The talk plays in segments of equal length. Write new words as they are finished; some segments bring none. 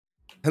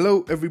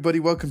Hello, everybody.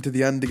 Welcome to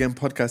the And Again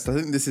podcast. I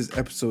think this is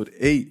episode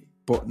 8,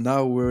 but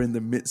now we're in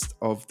the midst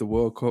of the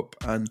World Cup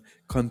and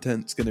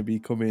content's going to be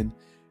coming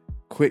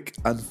quick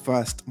and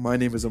fast. My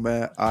name is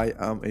Umir. I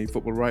am a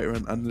football writer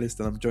and analyst,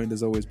 and I'm joined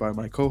as always by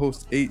my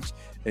co-host H,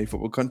 a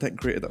football content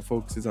creator that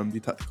focuses on the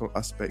tactical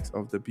aspects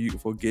of the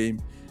beautiful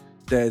game.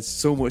 There's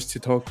so much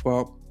to talk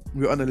about.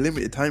 We're on a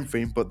limited time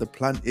frame, but the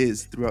plan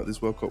is throughout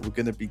this World Cup, we're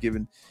going to be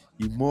giving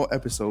you more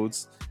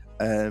episodes.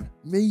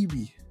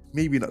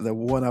 Maybe not the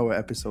 1 hour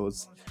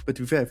episodes, but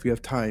to be fair, if we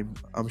have time,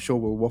 I'm sure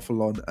we'll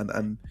waffle on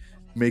and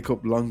make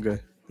up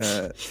longer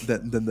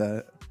than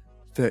the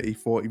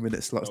 30-40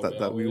 minute slots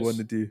that we want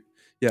to do.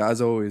 Yeah,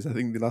 as always, I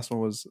think the last one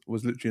was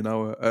literally an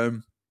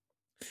hour.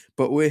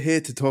 But we're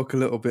here to talk a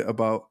little bit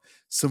about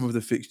some of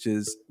the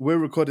fixtures. We're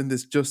recording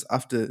this just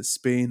after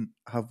Spain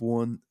have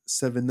won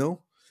 7-0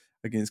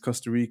 against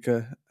Costa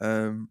Rica,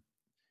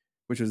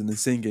 which was an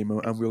insane game,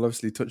 and we'll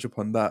obviously touch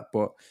upon that.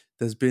 But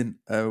there's been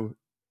a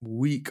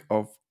week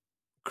of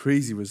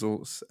crazy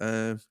results,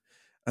 and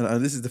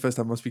this is the first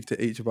time I speak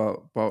to H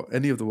about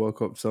any of the World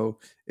Cup. So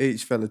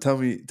H, fella, tell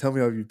me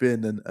how you've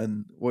been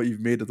and what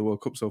you've made of the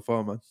World Cup so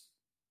far, man.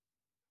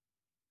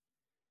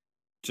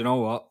 Do you know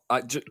what?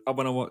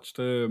 When I watched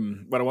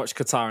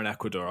Qatar and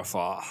Ecuador, I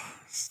thought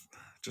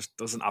just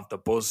doesn't have the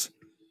buzz.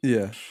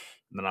 Yeah.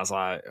 And then I was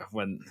like,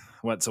 went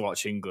to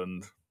watch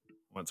England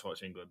at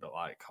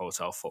like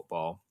hotel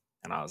football,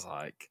 and I was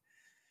like,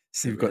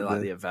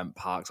 the event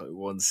parks like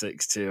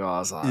 162. I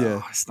was like,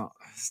 yeah.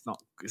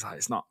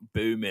 It's not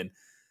booming.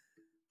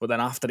 But then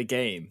after the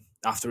game,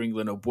 after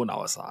England had won, I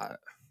was like,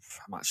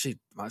 I'm actually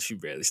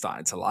really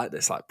starting to like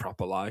this, like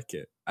proper like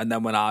it. And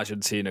then when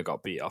Argentina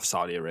got beat off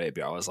Saudi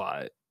Arabia, I was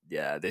like,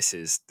 yeah, this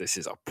is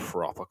a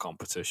proper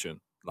competition.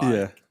 Like,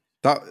 yeah,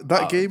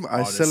 that game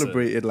I honestly,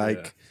 celebrated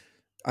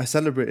I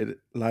celebrated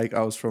like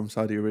I was from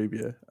Saudi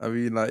Arabia. I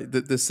mean, like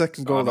the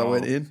second goal that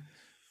went in,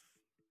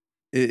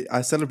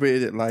 I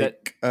celebrated it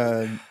like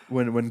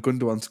when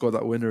Gundogan scored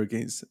that winner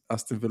against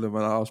Aston Villa,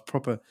 man. I was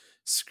proper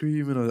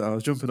screaming. I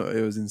was jumping up.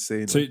 It was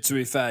insane. To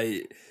be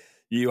fair,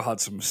 you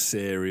had some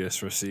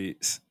serious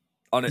receipts.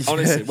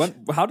 Honestly,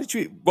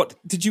 what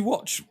did you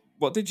watch?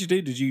 What did you do?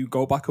 Did you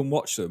go back and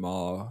watch them?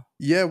 Or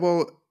yeah,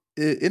 well,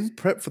 in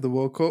prep for the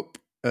World Cup,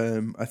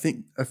 I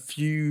think a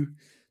few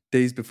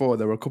days before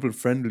there were a couple of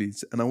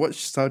friendlies, and I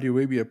watched Saudi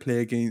Arabia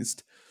play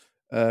against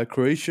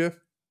Croatia.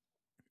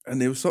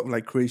 And it was sort of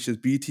like Croatia's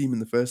B team in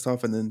the first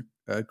half, and then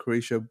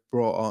Croatia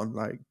brought on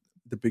like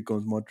the big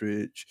guns,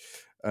 Modric,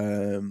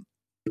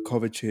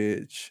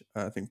 Kovacic,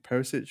 I think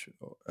Perisic,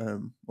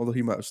 although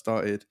he might have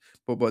started,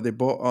 but they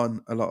brought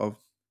on a lot of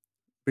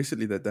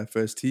basically their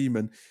first team.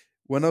 And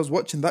when I was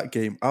watching that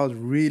game, I was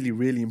really,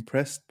 really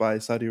impressed by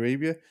Saudi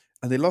Arabia,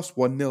 and they lost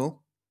 1-0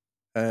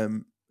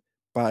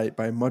 by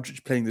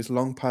Modric playing this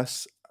long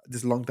pass,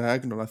 this long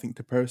diagonal, I think,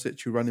 to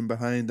Perisic, who ran in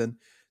behind and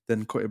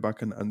then cut it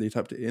back and they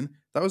tapped it in.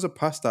 That was a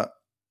pass that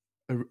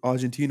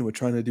Argentina were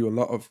trying to do a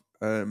lot of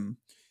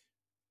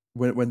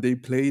when they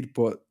played,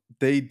 but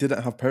they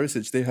didn't have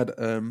Perisic. They had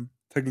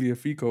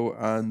Tagliafico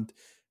and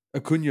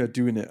Acuna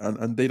doing it,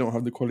 and they don't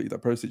have the quality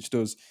that Perisic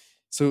does.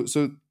 So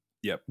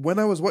yep. When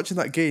I was watching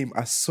that game,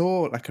 I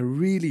saw like a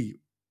really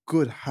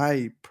good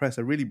high press,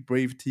 a really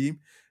brave team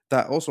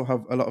that also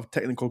have a lot of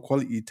technical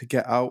quality to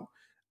get out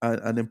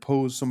and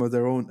impose some of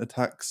their own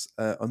attacks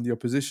on the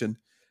opposition.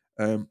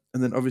 And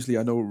then obviously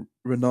I know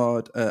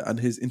Renard and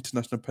his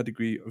international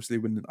pedigree, obviously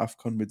winning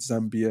AFCON with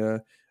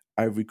Zambia,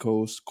 Ivory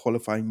Coast,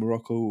 qualifying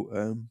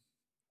Morocco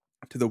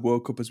to the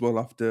World Cup as well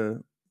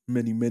after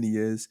many, many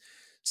years.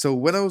 So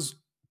when I was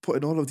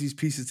putting all of these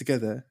pieces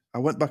together, I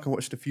went back and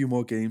watched a few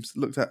more games,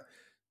 looked at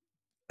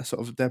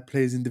sort of their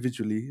players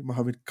individually.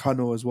 Mohamed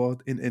Kano as well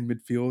in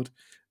midfield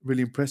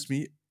really impressed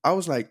me. I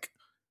was like,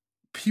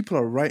 people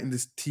are writing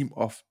this team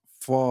off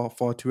far,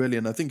 far too early.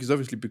 And I think it's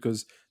obviously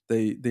because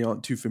they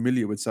aren't too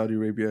familiar with Saudi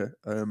Arabia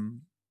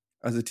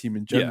as a team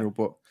in general.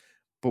 Yeah.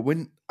 But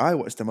when I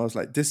watched them, I was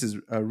like, this is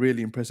a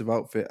really impressive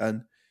outfit.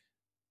 And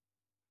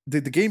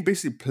the game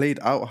basically played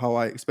out how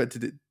I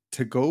expected it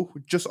to go,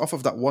 just off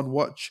of that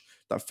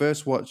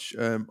first watch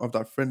of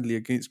that friendly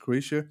against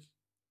Croatia.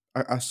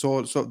 I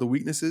saw sort of the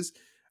weaknesses,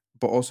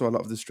 but also a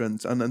lot of the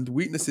strengths. And the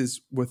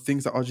weaknesses were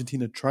things that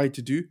Argentina tried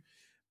to do,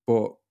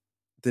 but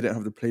they didn't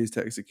have the players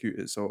to execute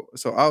it. So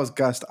I was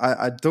gassed.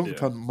 I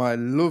dunked on my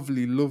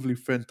lovely, lovely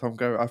friend Tom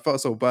Garrett. I felt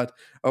so bad.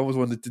 I almost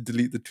wanted to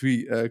delete the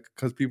tweet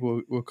because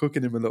people were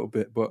cooking him a little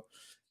bit. But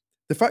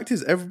the fact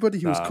is, everyone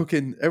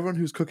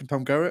who's cooking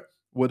Tom Garrett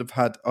would have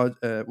had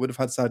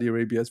Saudi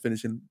Arabia as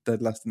finishing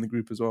dead last in the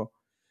group as well.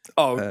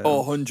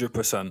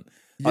 100%.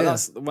 Yeah.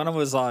 That's when I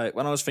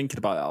was thinking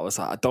about it, I was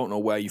like, I don't know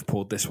where you've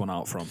pulled this one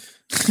out from.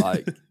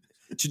 Like,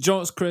 do you know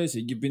what's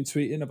crazy? You've been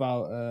tweeting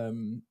about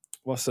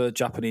what's the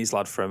Japanese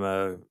lad from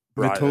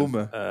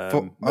Mitoma.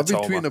 I've been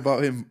tweeting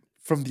about him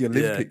from the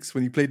Olympics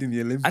when he played in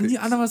the Olympics.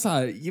 And I was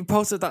like, you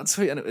posted that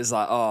tweet and it was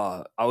like,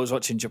 oh, I was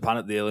watching Japan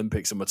at the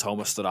Olympics and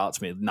Mitoma stood out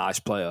to me. Nice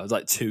player. It was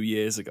like 2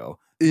 years ago.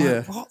 Yeah.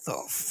 Like, what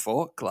the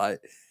fuck?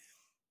 Like,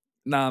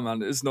 nah,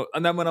 man, it's not.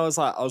 And then when I was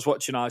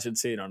watching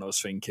Argentina and I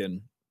was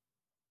thinking,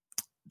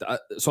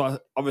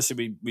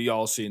 Obviously we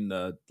all seen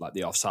the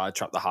offside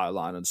trap, the high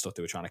line and stuff.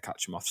 They were trying to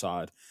catch him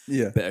offside.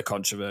 Yeah, Bit of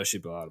controversy,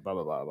 blah blah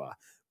blah blah blah.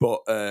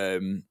 But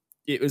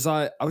it was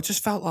like I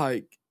just felt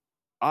like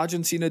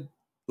Argentina,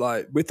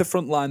 like with the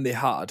front line they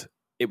had,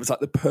 it was like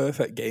the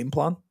perfect game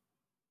plan.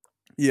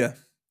 yeah.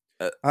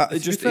 It To be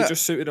just it fair,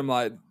 just suited him.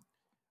 Like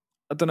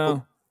I don't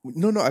oh,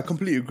 know. no, I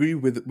completely agree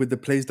with the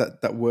plays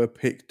that were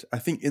picked. I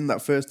think in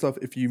that first half,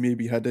 if you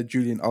maybe had a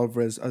Julian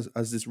Alvarez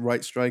as this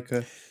right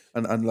striker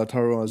and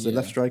Lautaro as the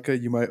left Yeah, striker,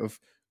 you might have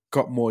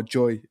got more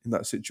joy in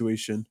that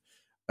situation.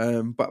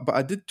 But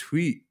I did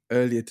tweet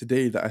earlier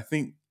today that I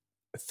think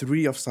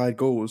three offside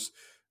goals.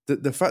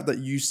 The fact that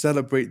you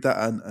celebrate that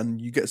and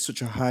you get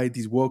such a high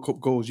these World Cup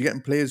goals, you're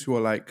getting players who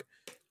are like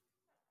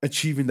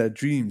achieving their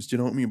dreams. Do you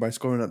know what I mean by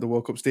scoring at the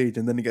World Cup stage,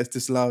 and then it gets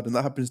disallowed, and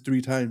that happens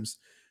three times.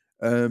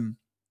 Um,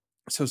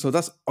 so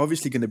that's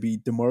obviously going to be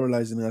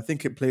demoralizing. And I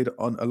think it played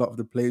on a lot of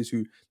the players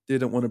who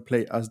didn't want to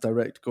play as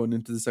direct going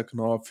into the second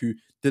half, who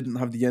didn't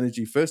have the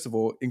energy, first of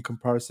all, in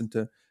comparison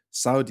to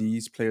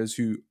Saudi's players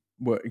who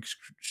were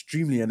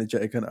extremely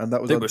energetic. And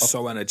that was they were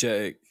so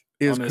energetic.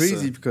 it was Honestly,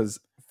 crazy because,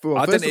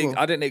 well, first of all,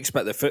 I didn't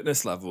expect the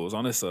fitness levels.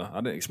 Honestly,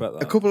 I didn't expect a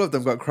that. couple of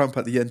them got cramp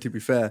at the end, to be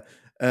fair.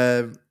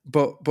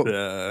 But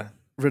Yeah,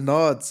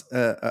 Renard,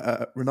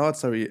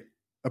 sorry,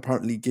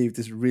 apparently gave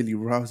this really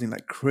rousing,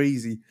 like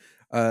crazy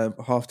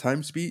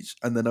halftime speech,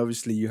 and then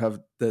obviously you have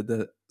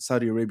the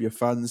Saudi Arabia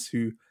fans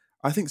who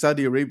I think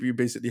Saudi Arabia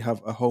basically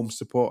have a home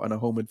support and a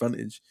home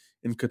advantage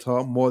in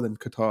Qatar more than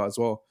Qatar as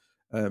well,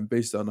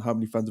 based on how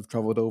many fans have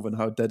travelled over and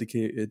how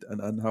dedicated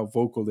and how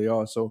vocal they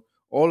are. So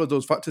all of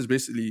those factors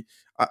basically,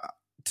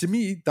 to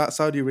me, that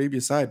Saudi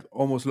Arabia side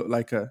almost looked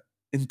like a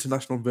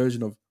international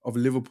version of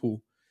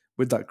Liverpool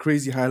with that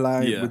crazy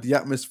highlight, yeah, with the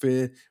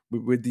atmosphere,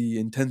 with the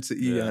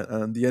intensity yeah.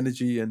 and the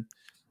energy, and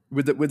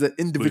with the Loose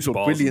individual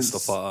balls and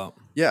stuff brilliance. like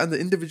that. Yeah, and the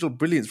individual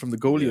brilliance from the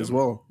goalie Yeah, as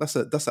well. That's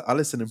an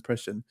Allison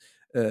impression,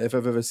 if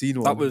I've ever seen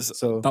that one. was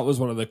So that was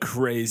one of the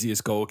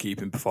craziest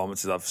goalkeeping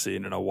performances I've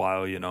seen in a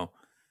while. You know,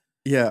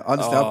 yeah,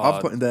 honestly, I'm oh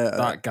putting there.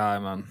 that guy,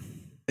 man.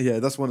 Yeah,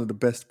 that's one of the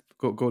best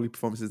goalie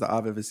performances that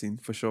I've ever seen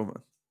for sure,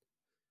 man.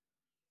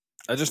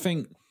 I just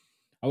think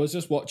I was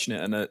just watching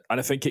it, and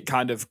I think it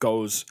kind of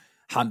goes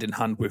hand in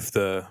hand with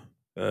the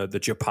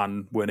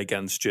Japan win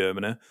against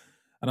Germany.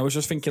 And I was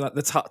just thinking, like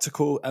the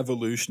tactical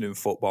evolution in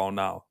football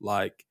now,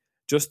 like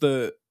just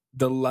the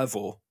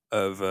level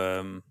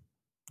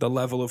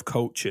of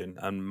coaching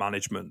and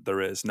management there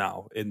is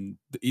now in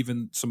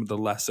even some of the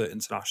lesser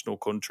international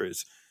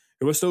countries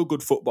who are still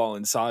good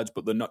footballing sides,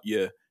 but they're not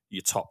your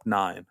top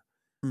nine.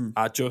 Hmm.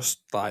 Are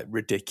just like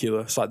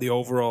ridiculous. Like the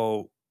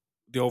overall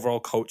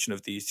coaching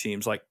of these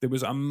teams. Like there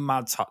was a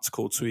mad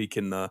tactical tweak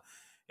in the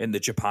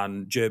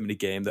Japan Germany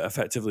game that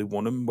effectively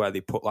won them, where they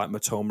put like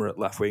Matoma at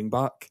left wing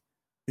back,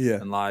 Yeah,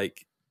 and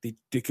like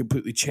they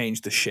completely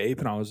changed the shape.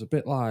 And I was a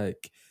bit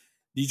like,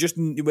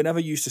 you were never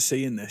used to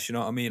seeing this. You know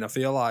what I mean? I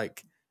feel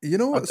like you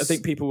know I what's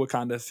think people were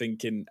kind of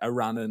thinking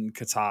Iran and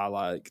Qatar,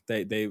 like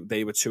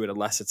they were two of the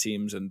lesser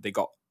teams, and they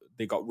got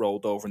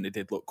rolled over and they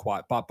did look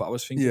quite bad. But I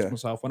was thinking to yeah.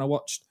 myself when I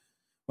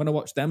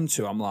watched them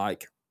two, I'm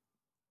like,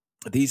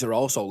 these are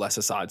also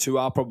lesser sides who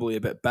are probably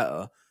a bit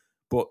better,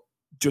 but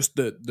just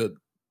the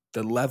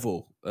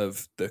level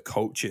of the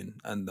coaching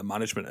and the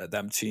management of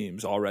them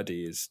teams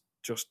already is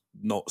just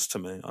nuts to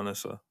me,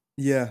 honestly.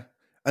 Yeah.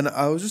 And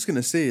I was just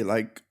gonna say,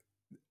 like,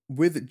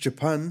 with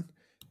Japan,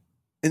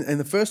 in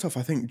the first half,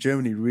 I think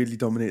Germany really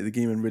dominated the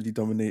game and really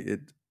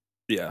dominated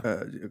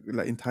Yeah,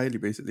 like entirely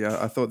basically.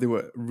 I thought they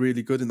were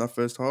really good in that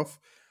first half.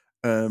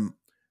 Um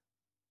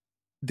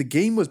the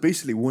game was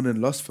basically won and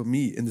lost for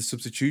me in the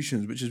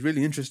substitutions, which is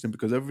really interesting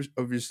because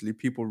obviously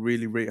people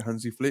really rate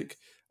Hansi Flick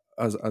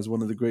as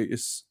one of the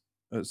greatest,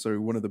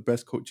 one of the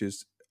best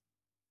coaches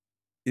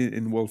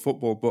in world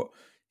football. But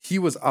he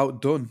was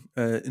outdone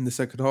in the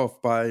second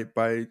half by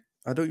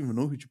I don't even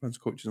know who Japan's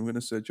coach is. I'm going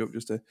to search up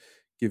just to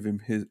give him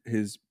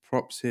his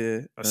props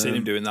here. I've seen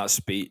him doing that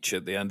speech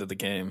at the end of the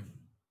game.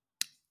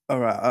 All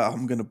right,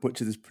 I'm going to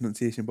butcher this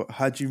pronunciation, but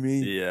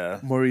Hajime Yeah,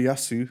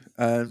 Moriyasu.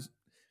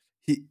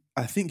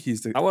 I think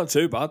he's the that wasn't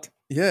too bad.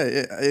 yeah.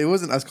 It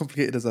wasn't as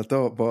complicated as I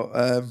thought,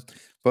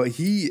 but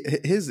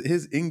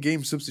his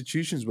in-game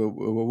substitutions were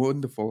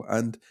wonderful,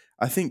 and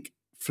I think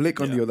Flick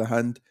on Yeah, the other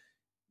hand,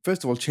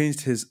 first of all,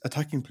 changed his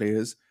attacking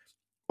players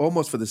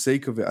almost for the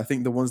sake of it. I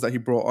think the ones that he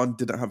brought on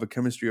didn't have a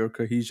chemistry or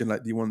cohesion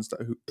like the ones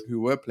who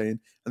were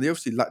playing, and they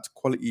obviously lacked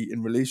quality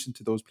in relation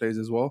to those players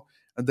as well.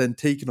 And then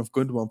taking off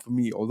Gundogan for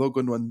me, although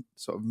Gundogan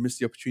sort of missed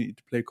the opportunity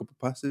to play a couple of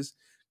passes,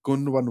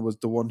 Gundogan was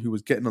the one who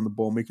was getting on the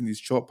ball, making these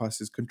short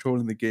passes,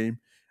 controlling the game,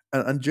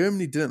 and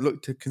Germany didn't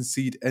look to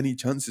concede any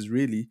chances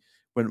really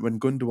when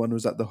Gundogan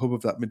was at the hub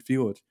of that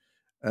midfield.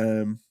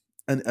 Um,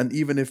 and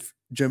even if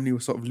Germany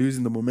was sort of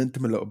losing the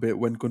momentum a little bit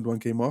when Gundogan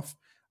came off,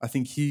 I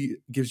think he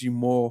gives you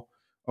more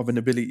of an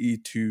ability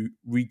to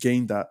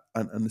regain that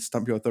and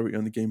stamp your authority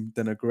on the game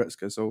than a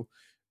Goretzka. So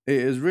it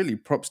is really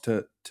props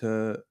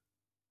to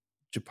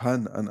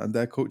Japan and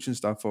their coaching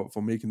staff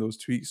for making those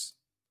tweaks.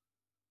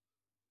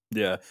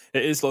 Yeah,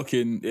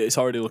 it's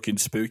already looking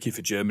spooky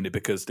for Germany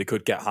because they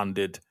could get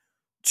handed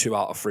 2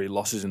 out of 3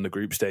 losses in the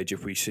group stage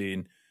if we've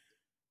seen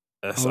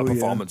a Oh yeah.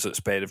 performance that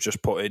Spain have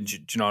just put in. Do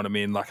you know what I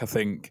mean? Like, I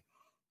think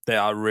they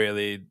are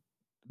really.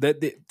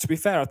 To be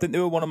fair, I think they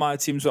were one of my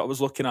teams that I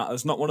was looking at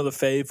as not one of the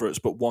favourites,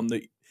 but one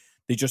that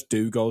they just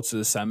do go to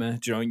the semi.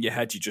 Do you know, in your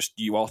head,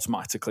 you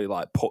automatically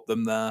like put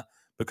them there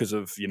because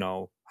of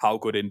how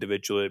good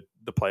individually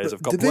the players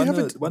have got. Did But they have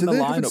it? when Did the they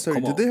have it? lineup Sorry,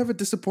 come did up, they have a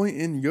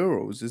disappointing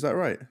Euros? Is that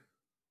right?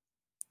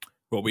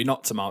 well, we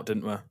knocked them out,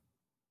 didn't we?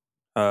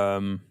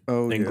 Oh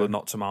yeah. England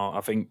knocked them out.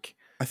 I think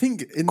I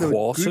think in the group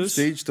quarters.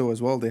 stage though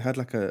as well, they had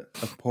like a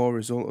poor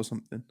result or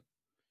something.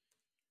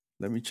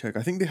 Let me check.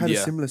 I think they had a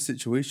Yeah, similar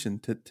situation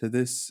to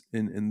this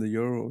in the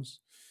Euros.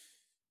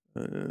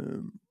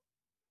 Um,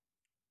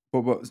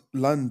 but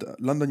land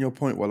on your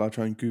point while I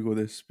try and Google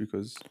this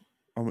because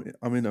I'm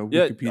in a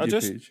yeah.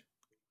 Wikipedia page.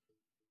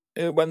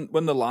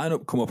 When the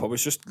lineup come up, I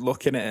was just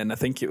looking at it, and I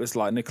think it was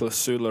like Nicolas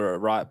Sula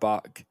at right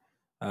back,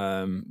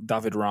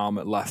 David Raum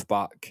at left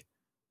back.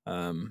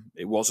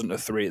 It wasn't a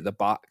 3 at the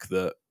back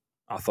that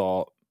I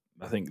thought.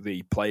 I think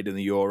they played in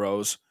the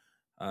Euros.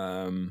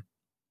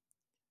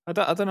 I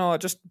don't know. I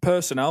just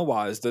personnel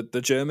wise, the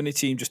Germany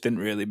team just didn't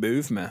really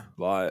move me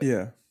like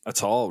Yeah.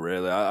 at all.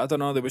 Really, I don't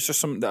know. There was just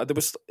some. There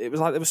was. It was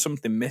like there was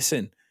something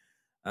missing.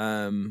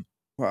 Um,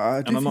 Well,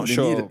 I do and I'm think not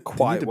sure they need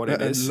quite a what it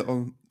better is.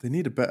 they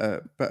need a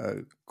better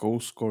goal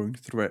scoring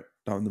threat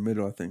down the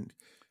middle. I think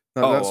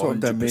that's Oh, sort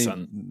of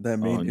 100%. their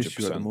main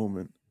issue at the 100%.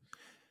 moment.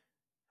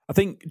 I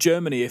think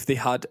Germany, if they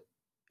had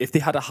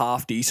a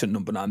half decent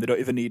number 9, they don't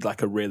even need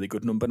like a really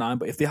good number 9.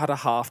 But if they had a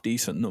half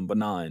decent number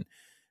 9,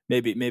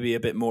 maybe a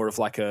bit more of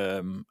like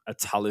a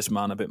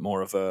talisman, a bit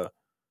more of a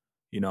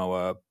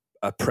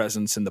a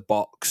presence in the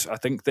box. I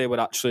think they would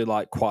actually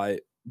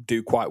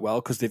do quite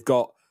well because they've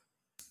got.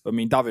 I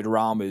mean, David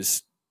Raum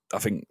is. I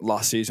think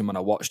last season when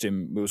I watched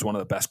him, it was one of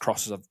the best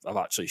crosses I've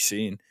actually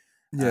seen.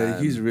 Yeah,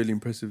 he's Um, really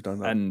impressive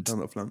and down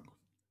that flank.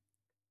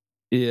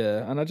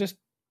 yeah, and I don't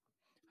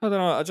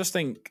know. I just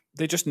think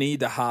they just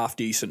need a half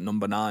decent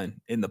number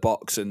 9 in the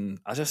box, and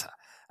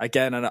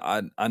again,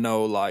 and I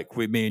know like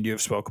me and you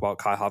have spoke about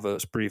Kai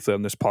Havertz briefly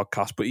on this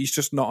podcast, but he's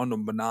just not a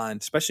number 9,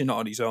 especially not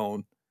on his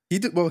own. He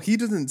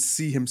doesn't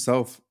see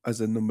himself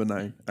as a number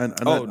 9,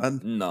 Oh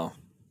and no,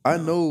 I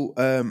no.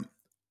 know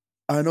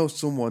I know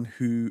someone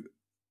who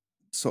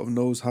sort of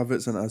knows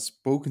Havertz and has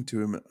spoken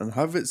to him, and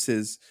Havertz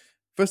is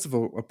first of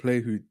all a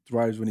player who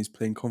thrives when he's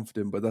playing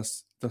confident, but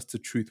that's the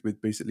truth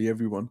with basically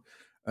everyone.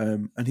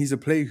 And he's a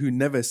player who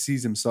never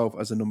sees himself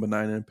as a number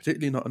 9, and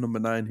particularly not a number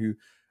 9 who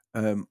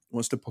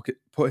wants to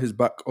put his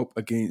back up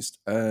against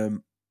like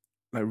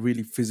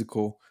really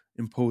physical,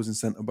 imposing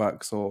centre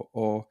backs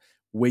or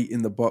wait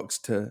in the box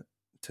to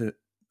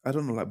I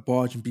don't know, like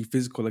barge and be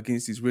physical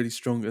against these really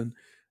strong and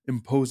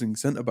imposing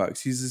centre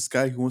backs. He's this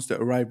guy who wants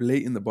to arrive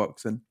late in the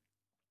box and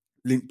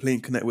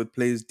connect with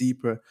players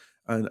deeper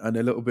and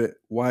a little bit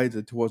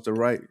wider towards the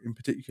right in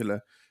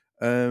particular.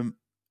 And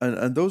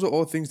those are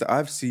all things that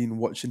I've seen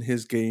watching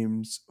his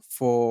games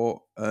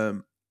for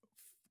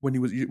when he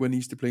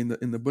used to play in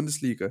the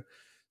Bundesliga.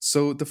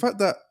 So the fact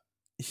that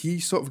he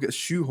sort of gets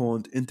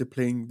shoehorned into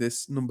playing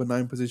this number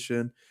 9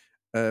 position,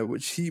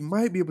 which he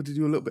might be able to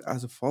do a little bit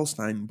as a false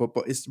 9, but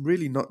it's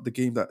really not the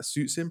game that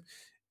suits him.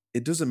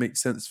 It doesn't make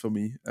sense for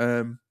me.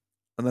 And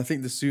I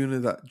think the sooner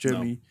that No.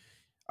 Germany,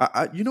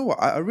 you know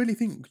what, I really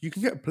think you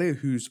can get a player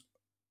who's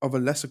of a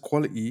lesser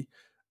quality,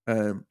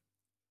 um,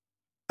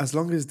 as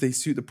long as they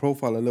suit the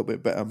profile a little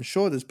bit better. I'm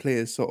sure there's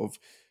players sort of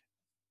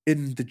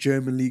in the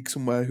German league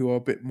somewhere who are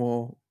a bit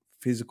more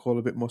physical,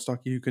 a bit more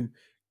stocky, who can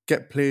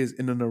get players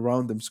in and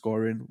around them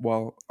scoring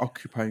while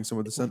occupying some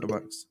of the centre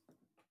backs.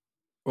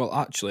 Well,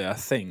 actually, I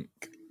think.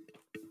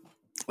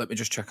 Let me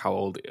just check how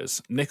old he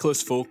is.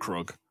 Nicholas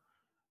Fulkrug,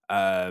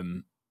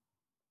 who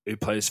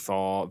plays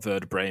for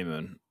Werder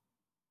Bremen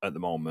at the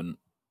moment,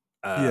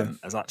 Yeah.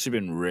 has actually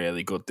been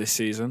really good this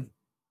season.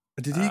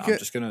 Did he I'm get?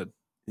 just gonna.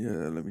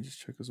 Yeah, let me just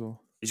check as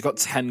well. He's got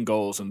 10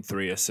 goals and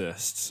 3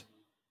 assists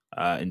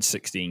in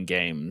 16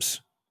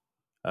 games.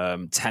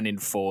 10 in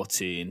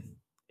 14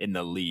 in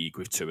the league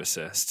with 2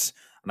 assists.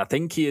 And I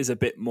think he is a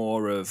bit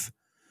more of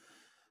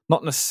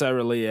not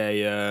necessarily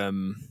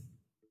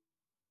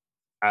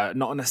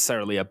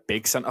a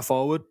big centre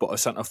forward, but a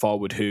centre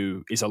forward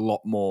who is a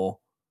lot more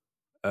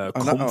More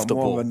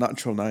comfortable of a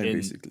natural 9, in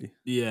basically.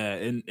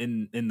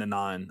 in the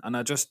 9. And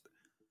I just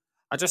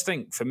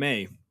think for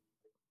me,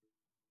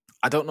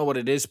 I don't know what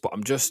it is, but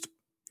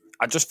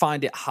I just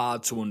find it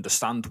hard to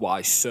understand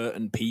why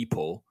certain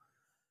people,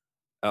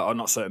 or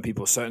not certain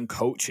people, certain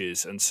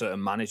coaches and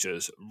certain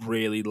managers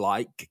really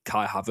like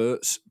Kai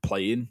Havertz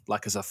playing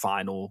like as a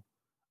final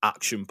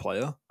action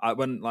player. I've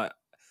been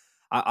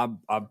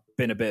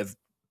a bit of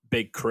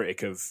big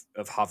critic of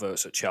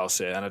Havertz at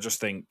Chelsea, and I just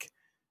think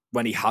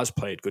when he has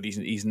played good,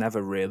 he's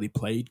never really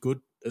played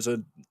good as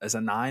a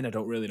 9. I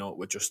don't really know what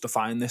we're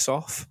justifying this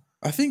off.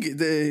 I think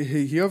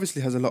he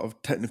obviously has a lot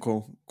of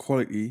technical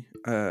quality,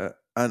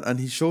 and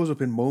he shows up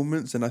in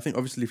moments. And I think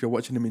obviously if you're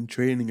watching him in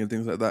training and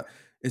things like that,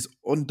 is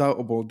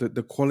undoubtable.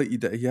 The quality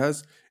that he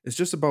has. It's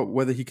just about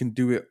whether he can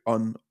do it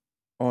on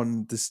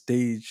the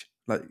stage,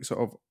 like sort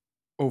of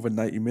over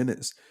 90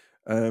 minutes.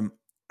 And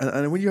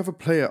when you have a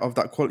player of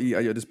that quality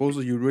at your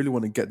disposal, you really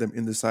want to get them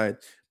in the side.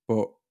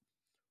 But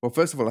well,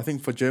 first of all, I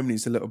think for Germany,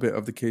 it's a little bit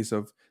of the case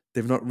of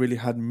they've not really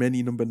had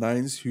many number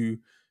nines who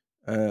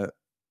uh,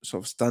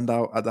 sort of stand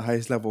out at the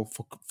highest level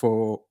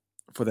for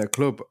their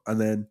club. And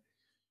then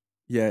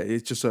yeah,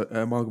 it's just an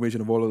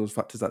amalgamation of all of those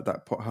factors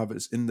that put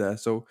Havertz in there.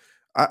 So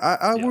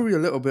I Yeah. worry a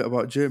little bit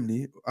about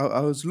Germany.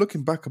 I was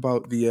looking back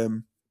about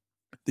the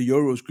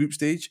Euros group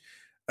stage,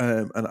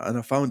 and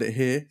I found it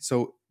here.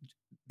 So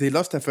they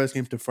lost their first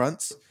game to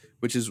France,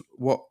 which is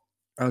what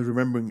I was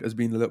remembering as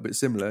being a little bit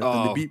similar. Then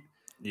Oh, they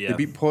yeah.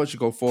 beat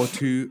Portugal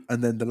 4-2,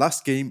 and then the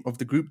last game of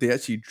the group they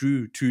actually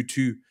drew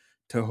 2-2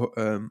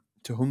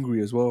 to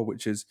Hungary as well,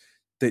 which is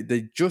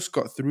they just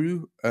got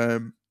through.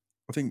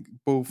 I think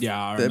both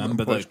Yeah, I them and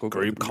remember the Portugal got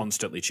group through.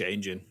 constantly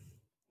changing.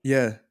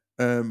 Yeah.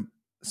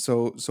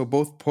 So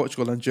both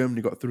Portugal and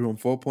Germany got through on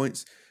 4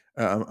 points,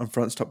 and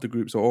France topped the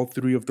group. So all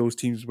three of those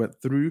teams went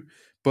through.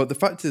 But the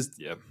fact is,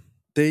 Yeah.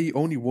 they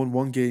only won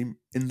one game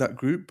in that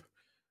group,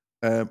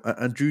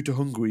 and drew to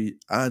Hungary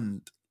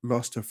and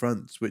lost to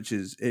France, which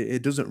is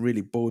it doesn't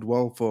really bode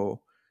well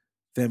for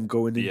them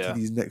going into Yeah.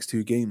 these next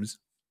two games.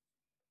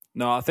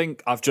 No, I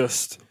think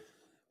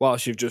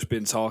whilst you've just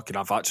been talking,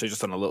 I've actually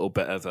just done a little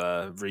bit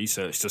of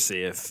research to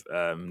see if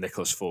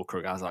Nicholas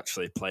Füllkrug has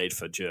actually played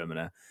for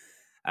Germany.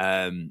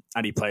 And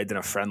he played in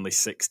a friendly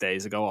 6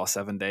 days ago or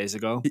 7 days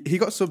ago. He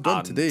got subbed on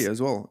And today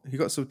as well. He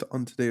got subbed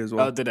on today as oh,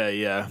 well. did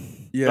he? Yeah.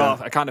 Yeah. No,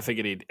 I kind of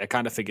figured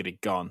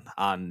he'd gone,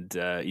 and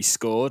he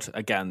scored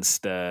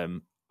against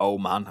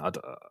Oman.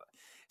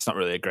 It's not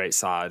really a great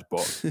side,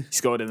 but he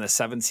scored in the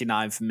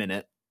 79th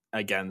minute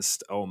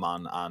against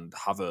Oman, and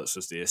Havertz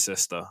was the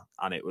assister,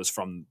 and it was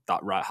from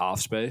that right half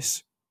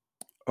space.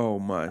 Oh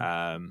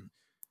my.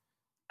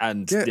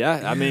 And Yeah,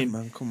 yeah, I mean,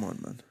 man, come on,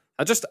 man.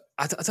 I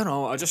don't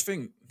know. I just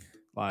think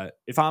like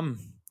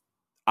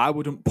I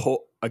wouldn't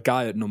put a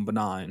guy at number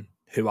 9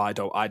 who I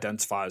don't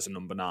identify as a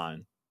number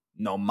 9,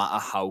 no matter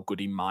how good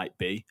he might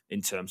be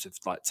in terms of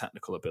like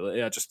technical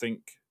ability. I just think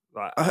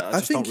like I I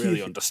just think don't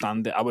really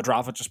understand it. I would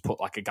rather just put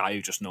like a guy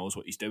who just knows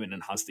what he's doing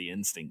and has the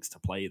instincts to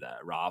play there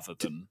rather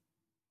than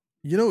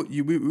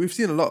we've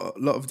seen a lot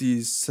of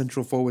these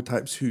central forward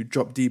types who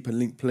drop deep and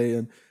link play,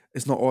 and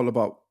it's not all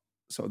about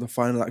sort of the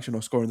final action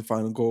or scoring the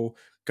final goal.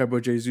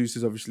 Gabriel Jesus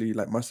has obviously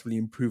like massively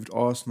improved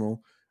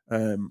Arsenal,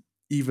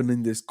 even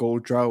in this goal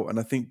drought, and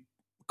I think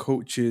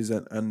coaches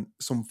and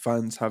some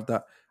fans have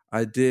that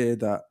idea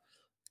that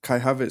Kai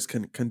Havertz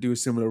can do a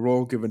similar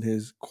role given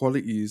his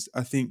qualities.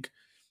 I think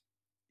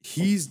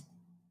he's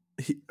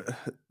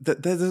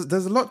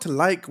there's a lot to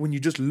like when you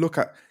just look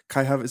at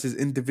Kai Havertz's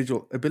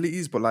individual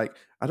abilities, but like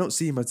I don't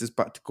see him as this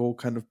back to goal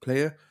kind of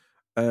player.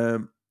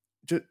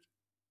 Just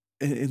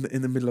in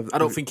the middle of I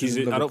don't think in the he's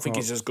middle I of the don't think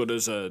park. he's as good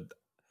as a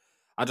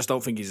I just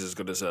don't think he's as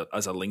good as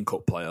a link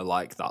up player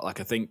like that. Like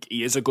I think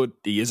he is a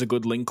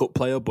good link up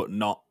player, but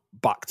not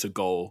back to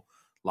goal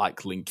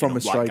like linking From a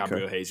up like striker.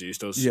 Gabriel Jesus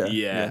does. Yeah,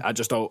 Yeah, yeah, I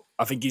just don't.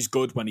 I think he's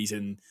good when he's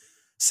in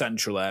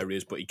central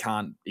areas, but he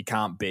can't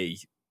be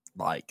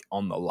like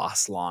on the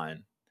last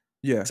line.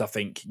 yeah, Because I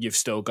think you've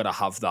still got to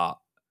have that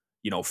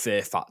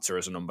fear factor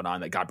as a number 9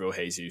 that Gabriel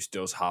Jesus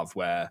does have,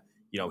 where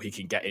he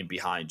can get in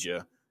behind you.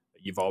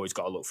 You've always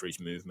got to look for his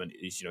movement.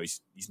 He's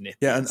nippy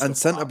yeah. and And stuff like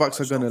centre that. But backs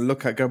I are just going to don't think.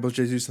 look at Gabriel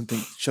Jesus and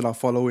think, shall I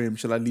follow him?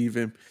 Shall I leave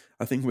him?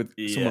 I think with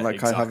someone Yeah, like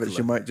Kai Havertz, you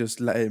exactly. might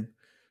just let him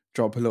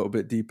drop a little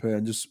bit deeper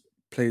and just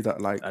play that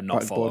like And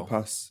not backboard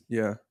follow. pass.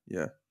 Yeah,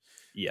 yeah.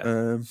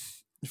 Yeah,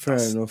 Fair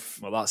enough.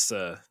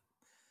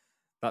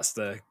 that's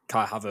the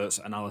Kai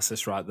Havertz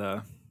analysis right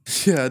there.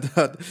 Yeah,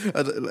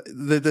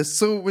 there's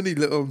so many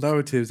little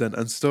narratives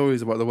and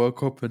stories about the World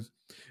Cup, and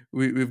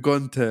we've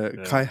gone to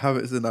Yeah, Kai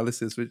Havertz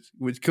analysis,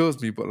 which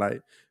kills me. But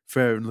like,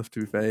 fair enough.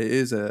 To be fair, it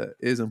is an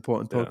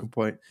important yeah. talking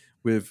point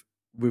with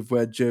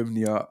where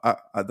Germany are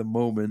at the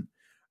moment.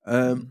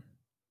 Mhm.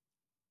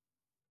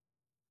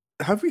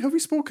 Have we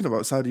spoken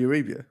about Saudi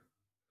Arabia?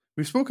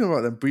 We've spoken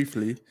about them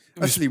briefly.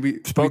 We Actually, we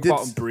spoke did.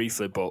 about them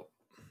briefly, but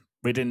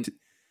we didn't.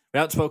 We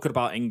haven't spoken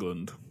about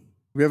England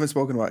We haven't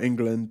spoken about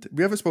England.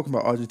 We haven't spoken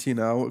about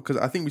Argentina because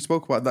I think we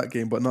spoke about that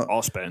game, but not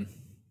or Spain.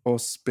 or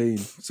Spain.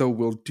 So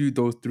we'll do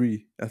those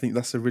three. I think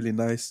that's a really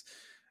nice.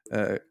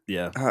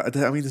 Yeah, I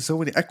mean, there's so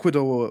many.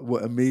 Ecuador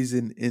were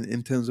amazing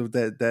in terms of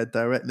their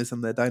directness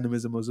and their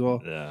dynamism as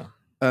well. yeah.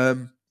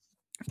 Um,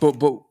 but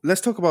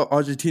let's talk about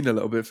Argentina a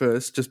little bit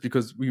first, just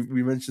because we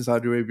mentioned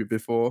Saudi Arabia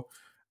before.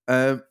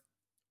 Um,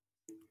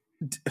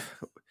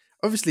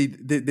 obviously,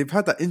 they've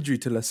had that injury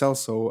to Lo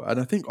Celso, and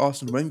I think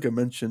Arsene Wenger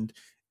mentioned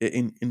it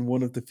in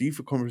one of the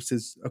FIFA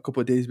conferences a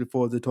couple of days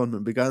before the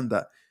tournament began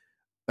that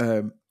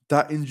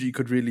that injury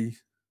could really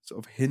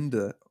sort of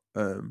hinder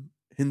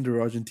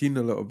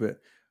Argentina a little bit.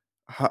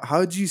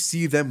 How do you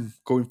see them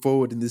going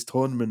forward in this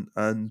tournament?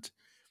 And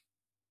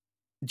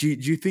do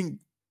you think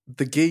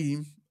the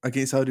game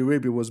against Saudi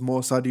Arabia was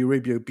more Saudi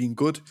Arabia being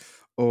good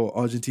or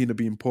Argentina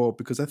being poor?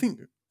 Because I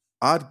think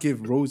I'd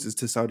give roses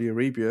to Saudi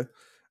Arabia.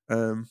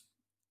 Um,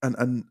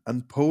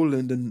 and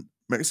Poland and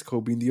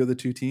Mexico being the other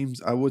two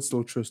teams, I would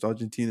still trust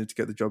Argentina to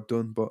get the job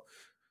done. But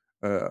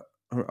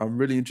I'm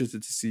really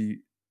interested to see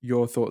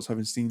your thoughts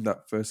having seen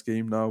that first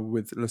game now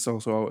with Lo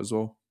Celso out as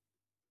well.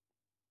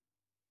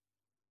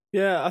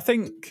 Yeah, I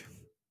think,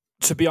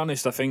 to be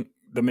honest, I think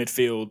the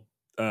midfield.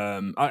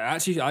 I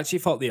actually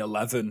thought the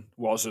 11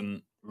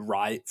 wasn't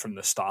right from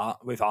the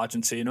start with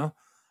Argentina.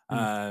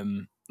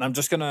 I'm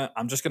just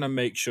gonna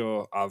make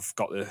sure I've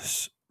got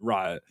this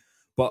right.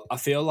 But I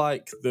feel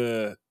like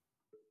the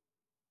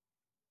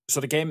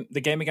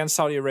game against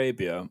Saudi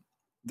Arabia,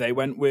 they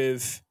went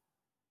with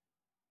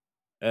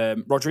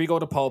Rodrigo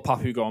de Paul,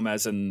 Papu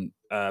Gomez, and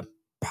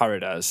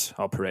Paredes.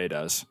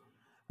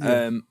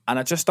 Yeah, And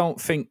I just don't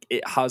think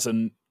it has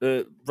an.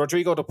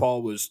 Rodrigo de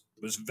Paul was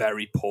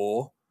very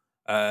poor.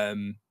 I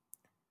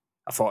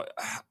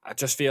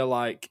just feel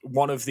like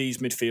one of these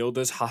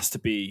midfielders has to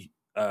be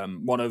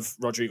one of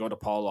Rodrigo de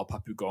Paul or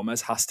Papu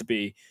Gomez has to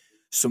be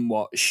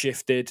somewhat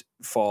shifted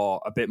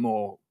for a bit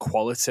more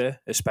quality,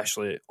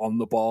 especially on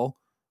the ball.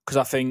 Because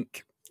I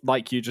think,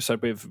 like you just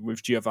said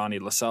with Giovanni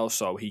Lo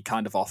Celso, he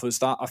kind of offers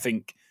that. I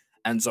think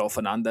Enzo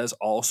Fernandez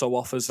also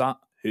offers that,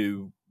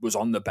 who was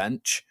on the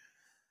bench.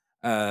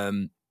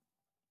 And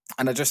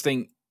I just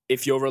think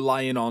if you're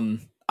relying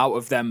on out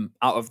of them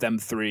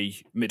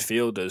three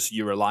midfielders,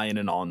 you're relying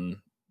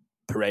on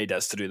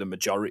Paredes to do the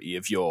majority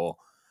of your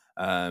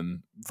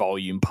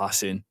volume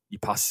passing, your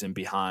passing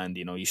behind,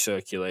 your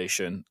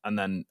circulation, and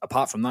then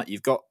apart from that,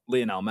 you've got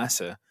Lionel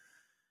Messi.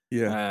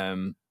 yeah,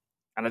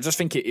 And I just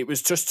think it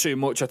was just too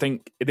much. I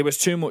think there was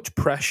too much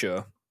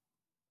pressure.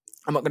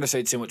 I'm not going to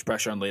say too much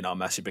pressure on Lionel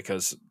Messi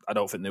because I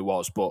don't think there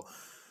was, but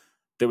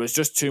there was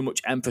just too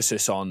much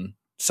emphasis on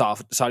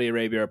Saudi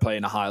Arabia are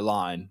playing a high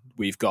line.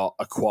 We've got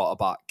a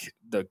quarterback,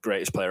 the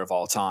greatest player of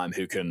all time,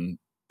 who can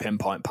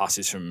pinpoint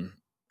passes from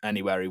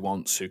anywhere he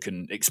wants, who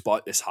can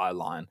exploit this high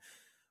line.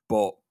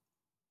 But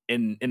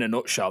in a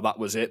nutshell, that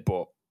was it.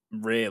 But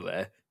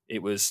really,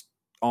 it was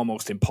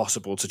almost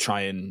impossible to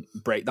try and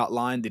break that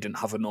line. They didn't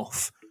have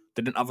enough.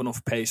 They didn't have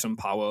enough pace and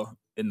power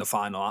in the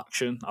final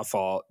action. I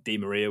thought Di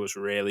Maria was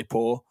really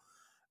poor.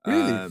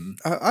 really.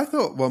 I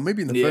thought, well,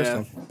 maybe in the first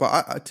Yeah, half,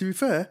 but to be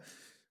fair,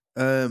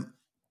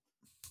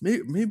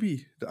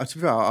 maybe to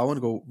be fair, I want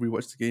to go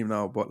rewatch the game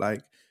now. But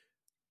like,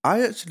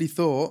 I actually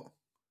thought,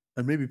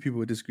 and maybe people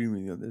would disagree with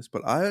me on this,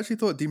 but I actually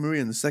thought Di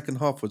Maria in the second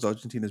half was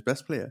Argentina's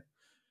best player.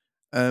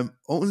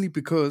 Only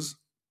because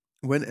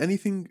when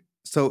anything,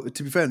 so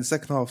to be fair, in the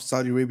second half,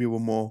 Saudi Arabia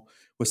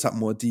was sat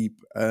more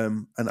deep,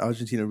 and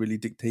Argentina really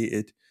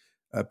dictated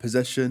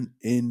possession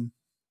in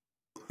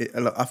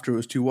after it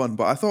was 2-1.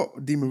 But I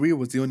thought Di Maria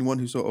was the only one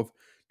who sort of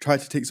tried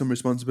to take some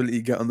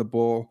responsibility, get on the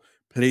ball,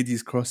 play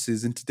these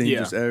crosses into yeah,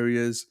 dangerous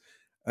areas.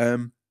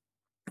 Um,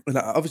 and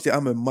obviously,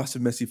 I'm a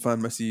massive Messi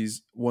fan.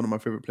 Messi's one of my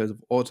favorite players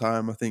of all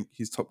time. I think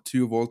he's top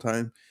two of all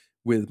time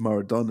with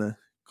Maradona.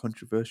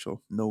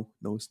 Controversial? No,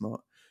 no, it's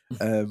not.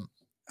 Um,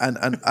 and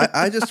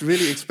I just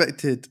really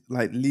expected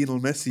like Lionel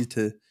Messi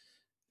to.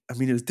 I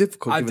mean, it was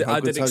difficult given how I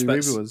good did Saudi Arabia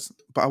expect. was,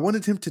 but I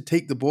wanted him to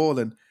take the ball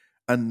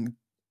and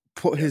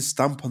put Yeah, his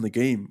stamp on the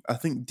game. I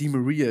think Di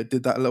Maria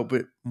did that a little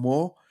bit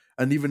more,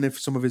 and even if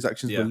some of his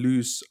actions were yeah,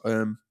 loose,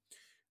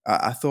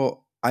 I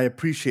thought I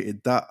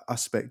appreciated that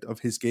aspect of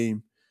his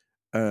game.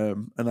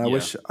 And I yeah.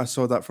 wish I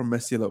saw that from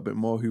Messi a little bit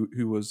more,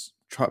 who was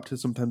trapped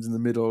sometimes in the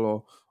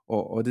middle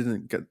or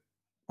didn't get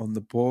on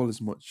the ball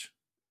as much,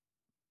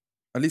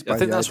 at least I by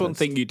think the eye that's one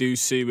thing test. you do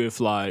see with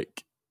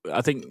like.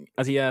 I think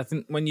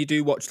when you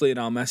do watch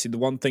Lionel Messi, the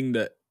one thing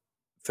that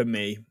for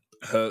me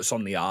hurts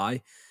on the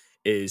eye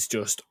is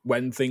just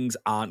when things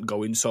aren't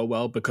going so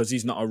well because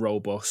he's not a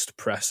robust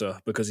presser,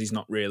 because he's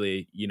not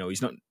really,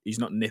 he's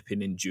not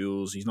nipping in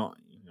duels, he's not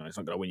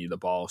going to win you the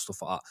ball,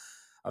 stuff like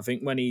that. I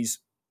think when he's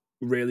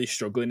really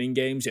struggling in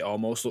games, it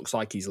almost looks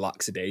like he's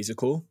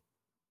lackadaisical.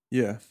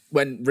 Yeah,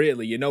 When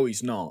really,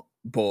 he's not,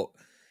 but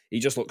he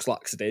just looks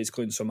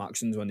lackadaisical in some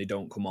actions when they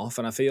don't come off.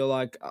 And I feel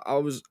like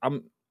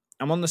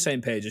I'm on the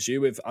same page as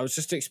you. With I was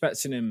just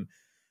expecting him.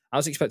 I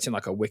was expecting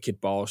like a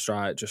wicked ball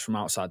strike just from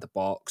outside the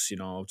box,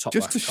 top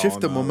just to left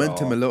shift the corner,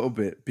 momentum a or little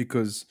bit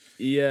because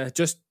yeah,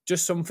 just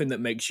something that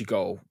makes you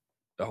go,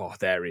 oh,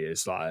 there he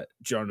is, like,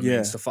 do you know what I mean,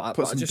 yeah, stuff like that.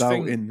 put But I some just doubt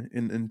think,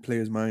 in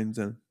players' minds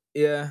and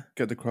yeah,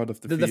 get the crowd off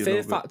the the feet a fear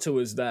little bit. factor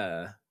was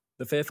there.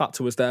 The fear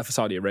factor was there for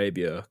Saudi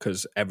Arabia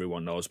because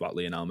everyone knows about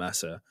Lionel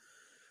Messi.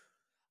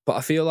 But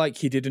I feel like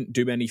he didn't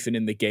do anything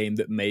in the game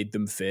that made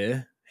them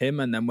fear him.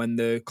 And then when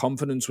the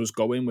confidence was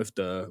going with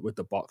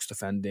the box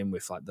defending,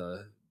 with like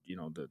the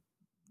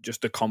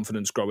just the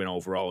confidence growing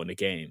overall in the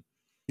game,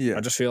 I Yeah,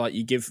 just feel like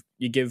you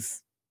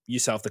give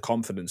yourself the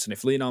confidence. And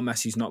if Lionel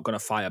Messi's not going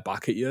to fire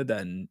back at you,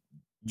 then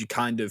you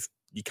kind of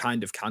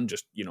can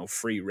just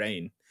free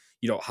reign.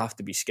 You don't have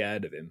to be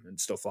scared of him and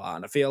stuff like that.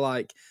 And I feel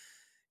like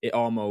it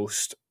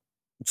almost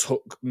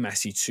took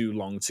Messi too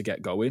long to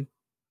get going.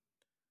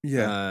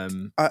 yeah.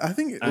 Um, I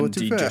think. Well, and to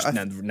be he fair, just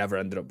never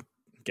ended up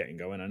getting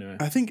going anyway.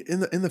 I think in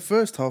the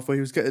first half where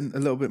he was getting a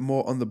little bit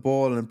more on the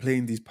ball and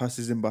playing these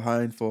passes in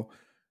behind for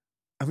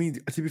I mean,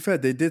 to be fair,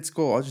 they did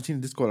score. Argentina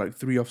did score like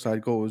 3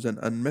 offside goals, and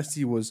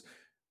Messi was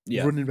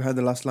Yeah, running behind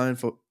the last line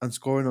for and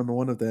scoring on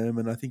one of them,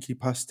 and I think he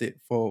passed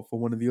it for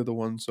one of the other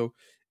ones. So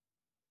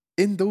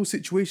in those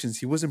situations,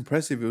 he was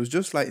impressive. It was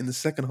just like in the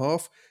second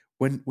half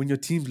when your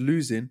team's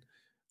losing,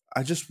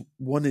 I just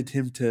wanted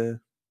him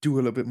to do a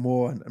little bit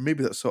more, and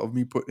maybe that's sort of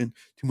me putting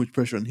too much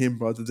pressure on him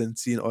rather than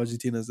seeing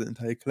Argentina as the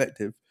entire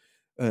collective.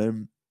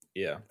 Um,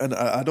 yeah, and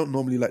I don't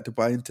normally like to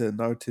buy into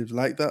narratives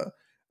like that,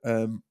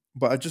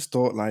 but I just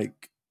thought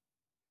like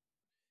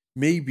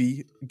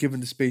maybe given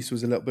the space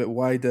was a little bit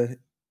wider,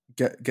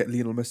 get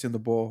Lionel Messi on the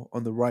ball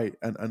on the right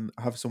and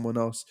have someone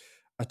else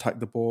attack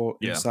the ball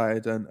yeah,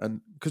 inside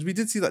and because we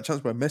did see that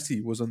chance where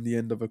Messi was on the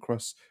end of a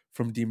cross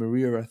from Di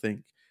Maria, I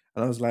think,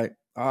 and I was like,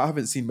 I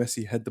haven't seen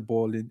Messi head the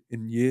ball in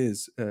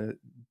years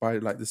by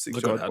like the it's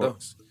a six good yard header.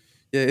 box.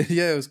 Yeah,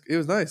 yeah, it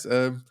was nice.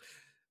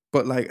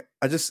 But like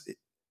I just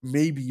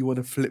maybe you want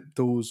to flip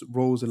those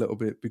roles a little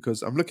bit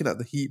because I'm looking at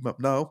the heat map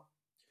now,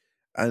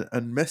 and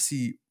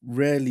Messi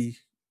rarely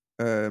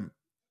um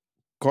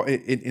got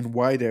it in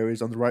wide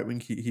areas on the right wing.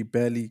 He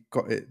barely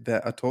got it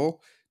there at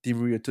all. Di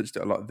Maria touched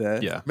it a lot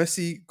there. Yeah,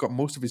 Messi got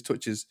most of his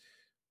touches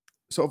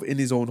sort of in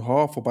his own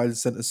half or by the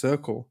centre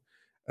circle,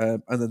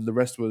 and then the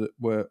rest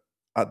were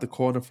at the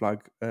corner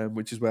flag,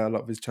 which is where a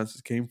lot of his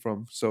chances came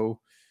from.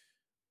 So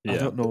I yeah.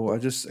 don't know. I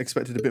just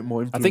expected a bit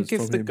more I influence think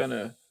if from they're him.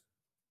 gonna,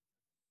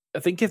 I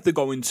think if they're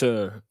going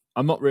to,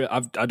 I'm not really.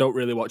 I don't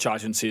really watch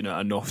Argentina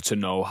enough to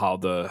know how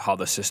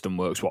the system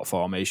works, what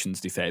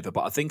formations they favour.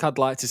 But I think I'd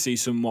like to see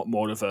somewhat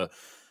more of a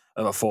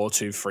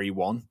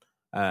 4-2-3-1,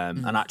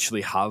 and Mm.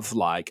 actually have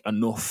like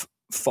enough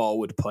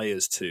forward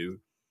players to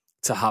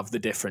have the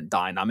different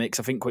dynamics.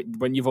 I think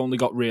when you've only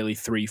got really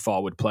 3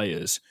 forward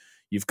players,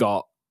 you've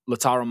got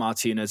Lautaro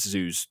Martinez,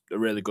 who's a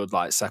really good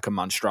like second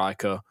man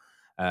striker.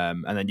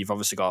 And then you've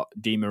obviously got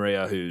Di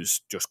Maria,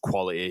 who's just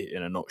quality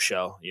in a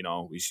nutshell. You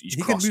know, his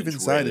He can move crossing's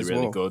inside really, as really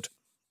well. good.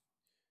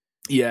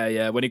 Yeah,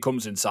 yeah. When he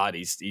comes inside,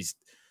 he's.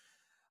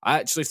 I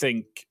actually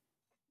think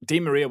Di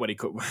Maria when he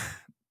could.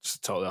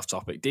 Just totally off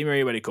topic. Di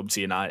Maria when he come to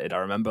United, I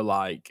remember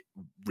like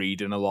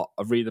reading a lot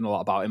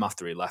about him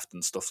after he left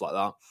and stuff like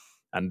that.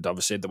 And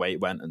obviously the way it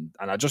went, and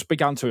I just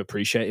began to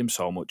appreciate him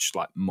so much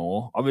like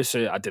more.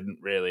 Obviously, I didn't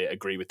really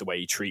agree with the way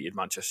he treated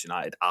Manchester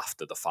United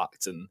after the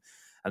fact and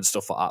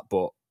stuff like that.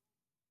 But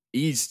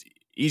he's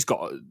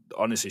got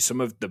honestly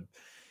some of the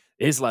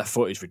his left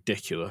foot is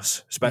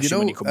ridiculous, You especially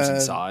when he know, comes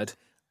inside.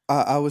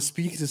 I was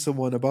speaking to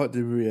someone about Di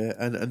Maria,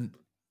 and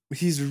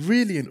he's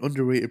really an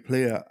underrated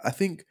player. I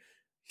think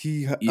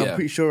I'm Yeah,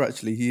 pretty sure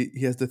actually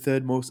he has the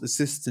third most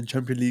assists in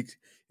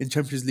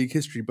Champions League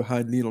history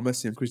behind Lionel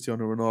Messi and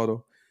Cristiano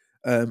Ronaldo.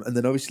 And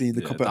then obviously in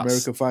the yeah, Copa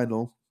America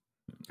final,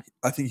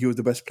 I think he was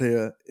the best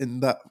player in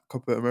that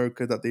Copa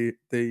America that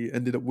they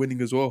ended up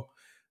winning as well.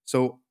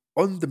 So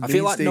on the I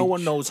feel main like no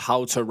one stage, knows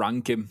how to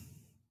rank him.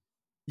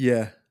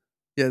 yeah,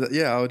 yeah,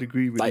 yeah, I would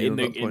agree with Like you in on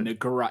the that in point.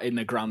 the in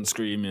the grand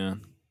scheme, yeah,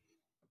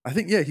 I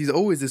think yeah, he's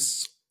always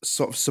this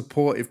sort of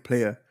supportive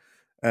player,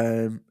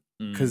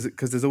 because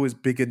mm, there's always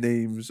bigger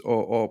names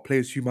or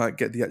players who might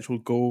get the actual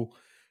goal,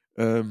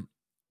 um,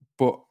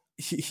 but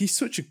he's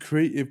such a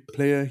creative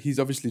player. He's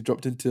obviously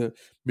dropped into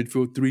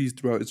midfield threes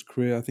throughout his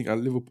career. I think at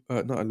Liverpool,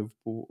 not at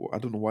Liverpool. I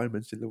don't know why I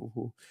mentioned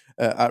Liverpool.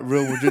 At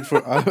Real Madrid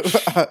for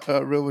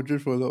at Real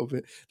Madrid for a little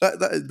bit.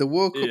 That the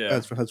World Cup yeah.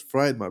 has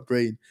fried my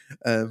brain.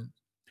 Um,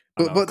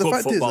 I but know the club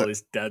fact is football that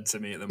is dead to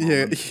me at the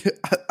yeah, moment.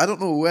 I don't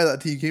know where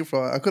that team came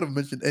from. I could have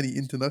mentioned any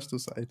international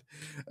side.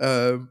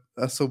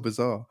 That's so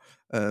bizarre.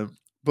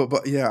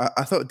 But yeah,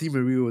 I thought Di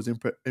Maria was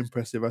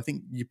impressive. I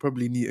think you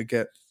probably need to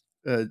get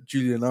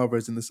Julian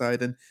Alvarez in the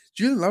side, and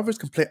Julian Alvarez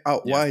can play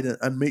out Yeah, wide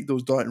and make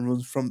those darting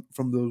runs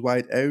from those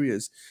wide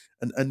areas,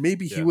 and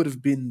maybe he yeah, would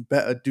have been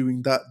better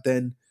doing that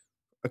than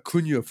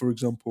Acuna, for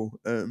example.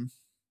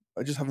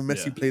 I just having yeah.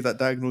 Messi play that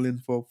diagonal in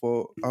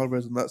for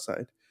Alvarez on that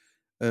side.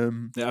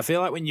 Um, Yeah, I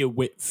feel like when your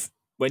width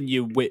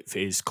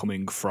is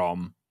coming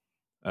from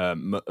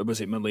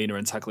was it Molina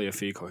and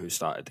Tagliafico who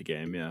started the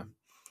game? Yeah,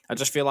 I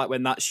just feel like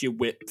when that's your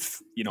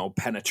width, you know,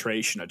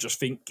 penetration. I just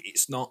think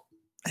it's not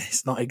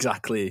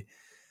exactly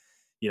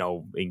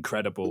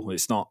incredible.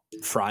 It's not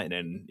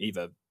frightening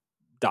either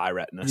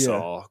directness yeah.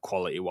 or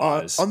quality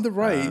wise. On the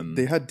right,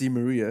 they had Di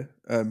Maria,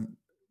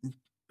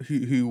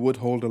 who would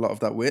hold a lot of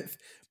that width,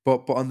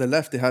 but on the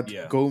left they had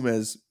Yeah,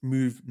 Gomez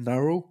move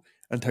narrow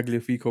and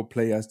Tagliafico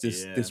play as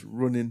yeah, this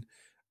running,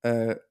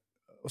 uh,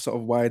 sort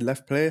of wide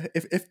left player.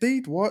 If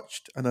they'd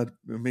watched, and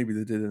maybe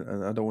they didn't,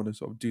 and I don't want to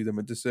sort of do them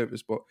a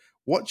disservice, but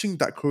watching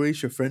that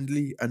Croatia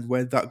friendly and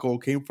where that goal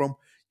came from,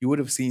 you would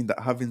have seen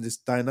that having this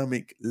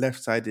dynamic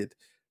left sided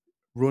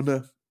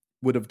runner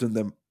would have done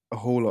them a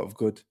whole lot of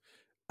good,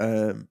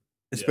 um,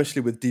 yeah,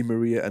 especially with Di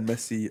Maria and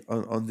Messi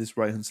on this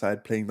right hand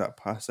side playing that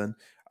pass. And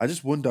I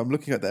just wonder, I'm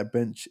looking at their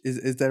bench,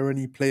 is there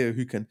any player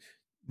who can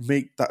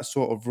make that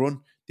sort of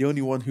run? The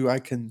only one who I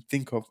can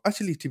think of,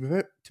 actually, to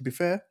be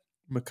fair,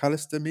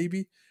 McAllister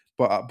maybe,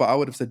 but I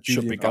would have said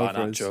should be Julian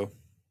Alvarez. Garnacho.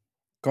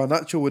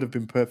 Garnacho would have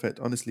been perfect,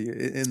 honestly.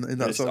 In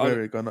that Yes, sort of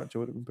area, Garnacho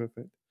would have been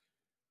perfect.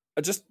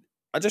 I just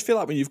I just feel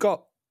like when you've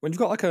got when you've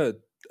got like a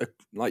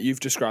like you've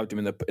described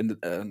him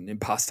in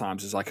past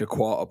times as like a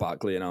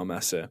quarterback, Lionel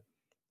Messi.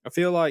 I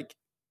feel like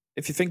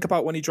if you think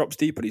about when he drops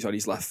deep and he's on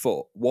his left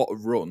foot, what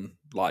run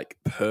like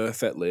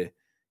perfectly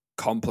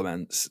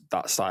complements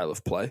that style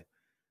of play.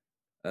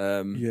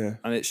 Yeah,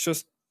 And it's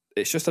just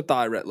a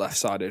direct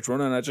left-sided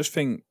run, and I just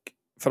think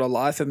for the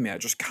life of me, I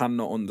just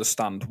cannot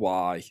understand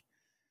why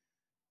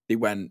he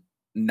went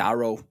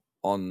narrow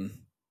on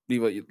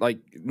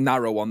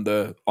narrow on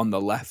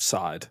the left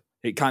side.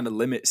 It kind of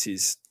limits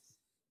his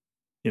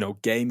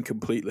game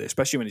completely,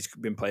 especially when he's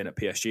been playing at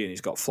PSG and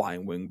he's got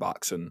flying wing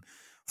backs and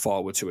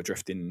forwards who are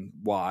drifting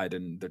wide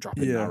and they're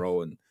dropping yeah.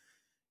 narrow, and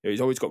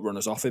he's always got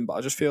runners off him. But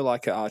I just feel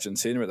like at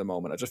Argentina at the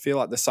moment, I just feel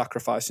like they're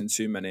sacrificing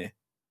too many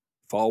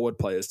forward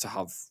players to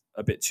have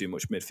a bit too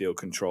much midfield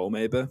control,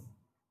 maybe.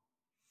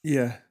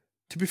 Yeah.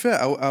 To be fair,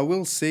 I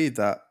will say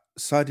that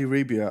Saudi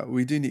Arabia,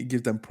 we do need to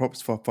give them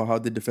props for how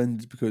they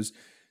defended, because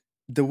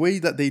the way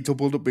that they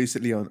doubled up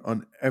basically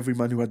on every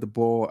man who had the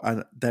ball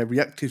and their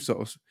reactive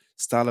sort of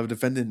style of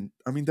defending.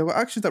 I mean, there were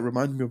actions that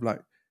reminded me of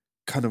like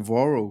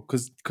Cannavaro,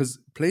 because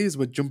players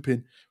were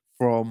jumping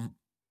from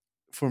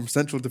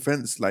central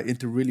defense like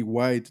into really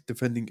wide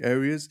defending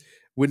areas,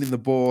 winning the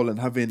ball and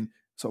having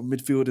sort of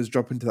midfielders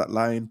drop into that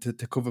line to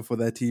cover for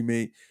their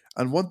teammate.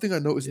 And one thing I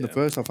noticed in the Yeah,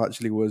 first half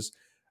actually was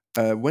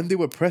when they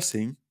were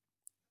pressing,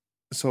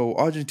 so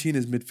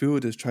Argentina's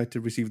midfielders tried to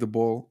receive the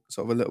ball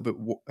sort of a little bit,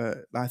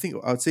 I think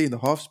I'd say in the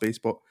half space,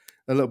 but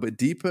a little bit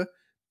deeper.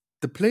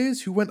 The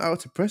players who went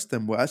out to press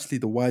them were actually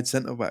the wide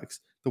centre backs.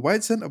 The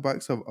wide centre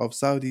backs of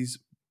Saudi's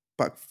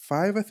back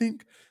five, I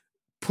think,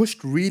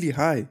 pushed really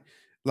high.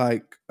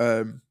 Like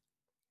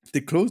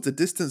they closed the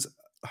distance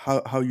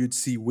how you'd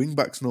see wing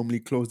backs normally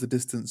close the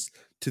distance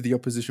to the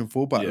opposition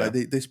fullback. yeah. Like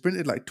they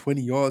sprinted like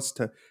 20 yards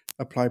to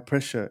apply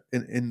pressure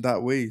in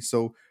that way.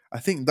 So I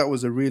think that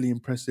was a really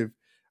impressive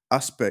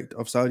aspect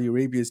of Saudi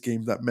Arabia's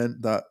game that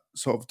meant that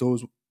sort of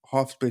those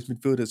half space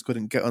midfielders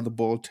couldn't get on the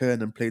ball,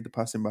 turn and play the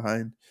passing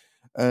behind.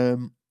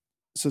 Um,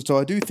 so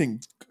I do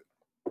think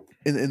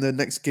in the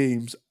next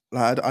games,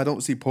 like I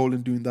don't see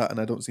Poland doing that, and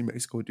I don't see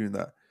Mexico doing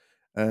that.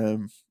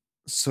 Um,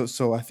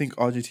 so I think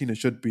Argentina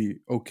should be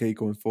okay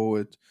going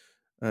forward.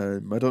 I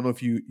don't know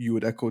if you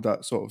would echo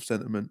that sort of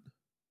sentiment.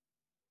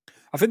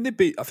 I think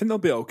they'll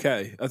be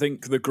okay. I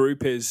think the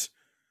group is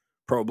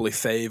probably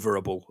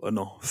favourable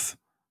enough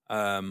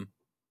to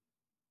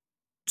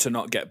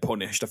not get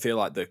punished. I feel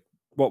like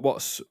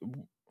what's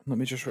let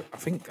me just I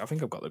think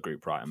I've got the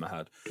group right in my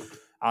head. It's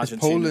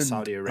Argentina, Poland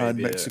Saudi and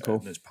Arabia, Mexico.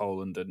 and there's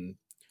Poland and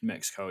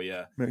Mexico.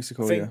 Yeah, I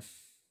Mexico, yeah. think.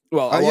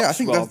 Well, Yeah, I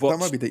think that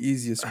might be the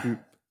easiest group.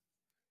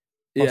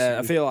 Yeah, I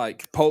Possibly. feel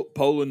like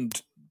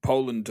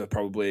Poland are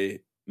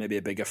probably maybe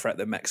a bigger threat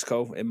than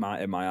Mexico in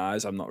my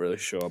eyes. I'm not really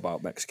sure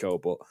about Mexico,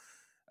 but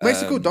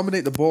Mexico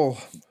dominate the ball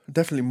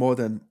definitely more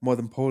than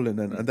Poland,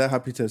 and they're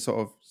happy to sort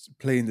of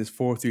play in this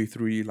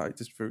 4-3-3, like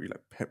just very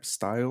like Pep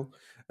style.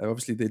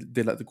 Obviously,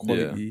 they like the yeah.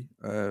 quality,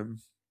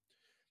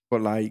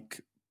 but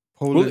like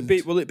Will it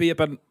be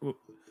Poland,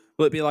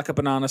 will it be like a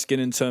banana skin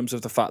in terms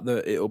of the fact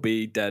that it'll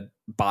be dead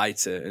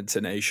biter and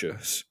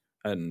tenacious,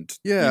 and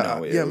yeah,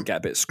 yeah, it'll get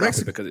a bit scrappy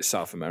Mexico, because it's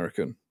South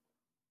American.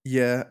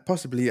 yeah,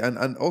 possibly,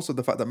 and also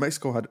the fact that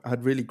Mexico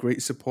had really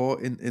great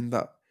support in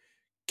that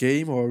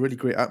game, or a really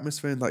great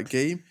atmosphere in that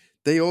game.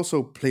 They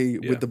also play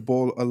Yeah, with the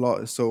ball a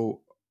lot,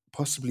 so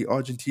possibly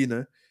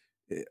Argentina.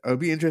 It'll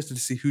be interesting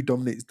to see who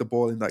dominates the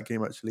ball in that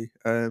game actually.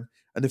 And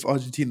if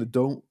Argentina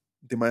don't,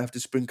 they might have to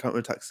spring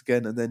counterattacks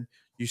again, and then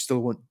you still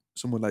want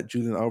someone like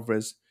Julian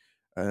Alvarez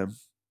um,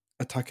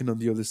 attacking on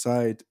the other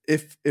side.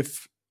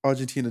 If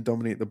Argentina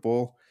dominate the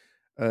ball,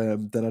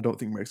 then I don't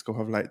think Mexico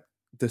have like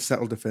the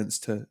settled defense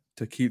to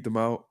keep them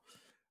out.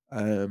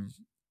 Um,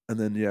 and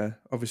then yeah,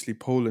 obviously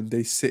Poland,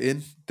 they sit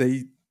in.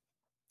 They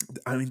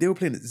were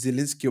playing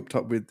Zielinski up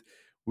top with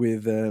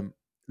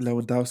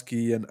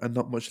Lewandowski, and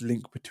not much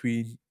link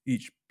between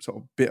each sort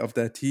of bit of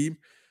their team.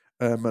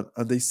 And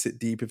they sit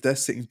deep. If they're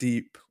sitting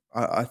deep,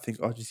 I think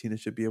Argentina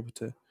should be able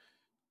to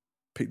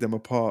pick them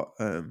apart.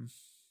 And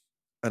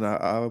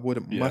I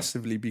wouldn't yeah,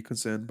 massively be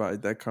concerned by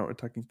their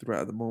counter-attacking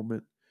threat at the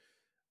moment.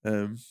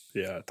 Um,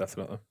 yeah,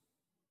 definitely.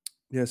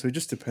 yeah, so it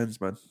just depends,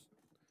 man.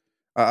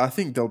 I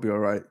think they'll be all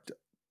right.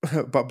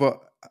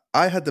 but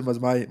I had them as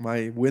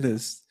my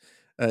winners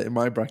in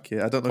my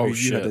bracket. I don't know who Oh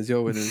you had shit! as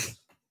your winners.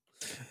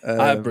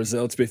 I have Um,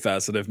 Brazil, to be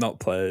fair, so they've not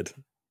played.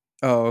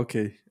 oh,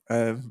 okay.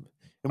 I feel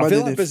Imagine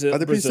like if are they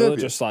playing Brazil are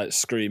Serbia? just like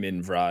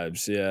screaming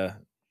vibes. Yeah,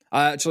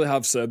 I actually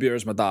have Serbia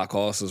as my dark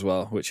horse as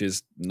well, which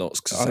is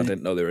nuts because Are I you-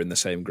 didn't know they were in the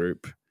same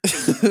group.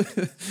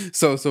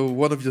 so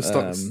one of your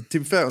stocks. Um, To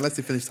be fair, unless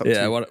they finish top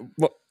yeah, two, one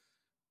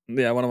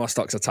of my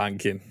stocks are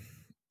tanking.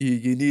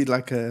 you need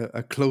like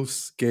a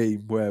close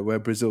game where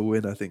Brazil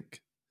win. I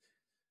think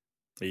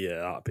Yeah,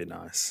 that'd be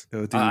nice.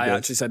 they'll do your I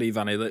actually best. said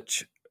Ivan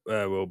Illich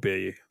will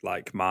be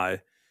like my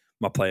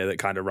player that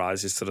kind of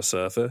rises to the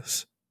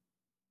surface.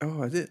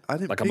 Oh, I didn't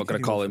Like I'm not pick going to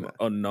anyone call for him that.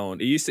 unknown.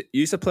 He used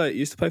to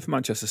play for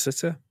Manchester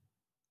City.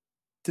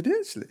 Did he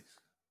actually?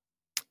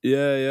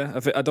 Yeah, yeah.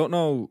 I don't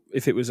know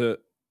if it was well,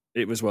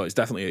 it's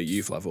definitely at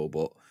youth level,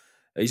 but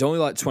He's only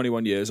like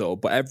 21 years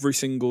old, but every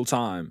single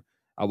time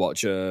I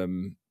watch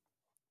him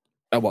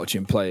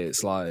play,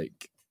 it's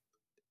like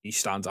he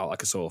stands out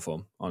like a sore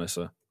thumb.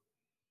 Honestly,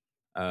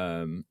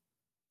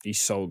 he's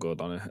so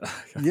good on it.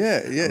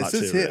 Yeah, I'm it actually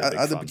says a here really big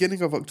at the fan.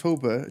 beginning of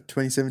October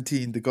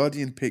 2017, The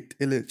Guardian picked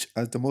Illich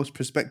as the most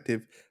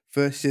prospective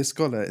first-year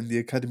scholar in the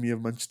Academy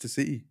of Manchester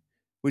City,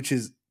 which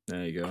is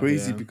There you go.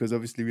 crazy Yeah, because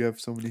obviously we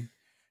have so many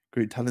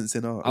great talents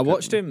in our I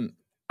watched academy. him.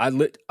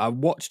 I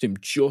watched him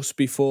just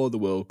before the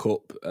World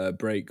Cup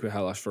break with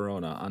Hellas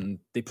Verona, and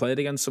they played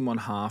against someone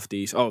half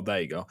decent. Oh,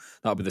 there you go.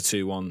 That'll be the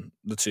 2-1,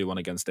 the 2-1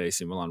 against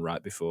AC Milan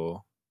right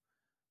before.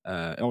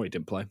 He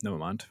didn't play. Never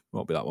mind.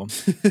 Won't be that one.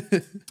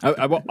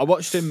 I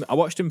watched him. I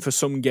watched him for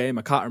some game.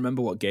 I can't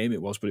remember what game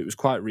it was, but it was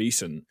quite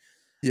recent.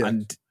 Yeah,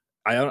 And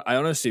I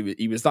honestly,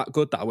 he was that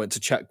good that I went to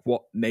check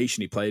what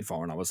nation he played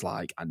for, and I was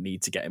like, I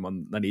need to get him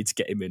on. I need to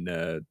get him in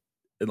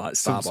like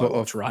some Starboy sort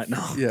Watch of right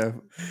now.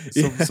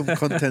 some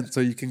content so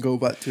you can go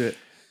back to it.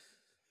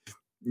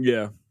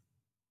 Yeah.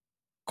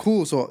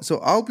 Cool. So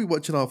I'll be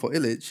watching out for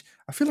Illich.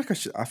 I feel like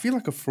I feel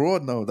like a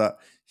fraud now that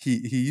he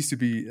used to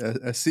be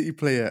a City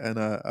player and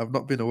I've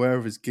not been aware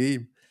of his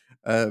game.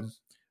 But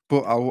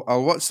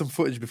I'll watch some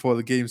footage before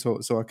the game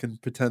so I can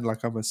pretend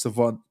like I'm a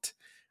savant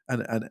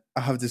and I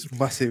have this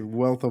massive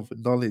wealth of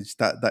knowledge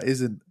that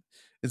isn't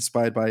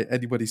inspired by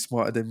anybody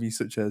smarter than me,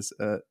 such as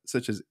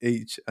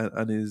H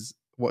and his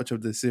watch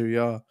of the Serie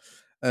A.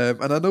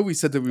 And I know we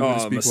said that we were going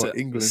to Oh, I'm speak about a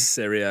England.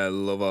 Serie A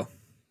lover.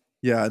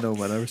 Yeah, I know,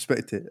 man. I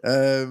respect it.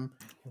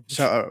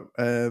 Shout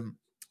out,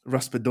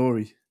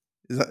 Raspadori.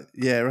 Is that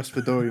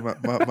Raspadori?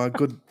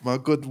 My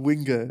good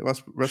winger.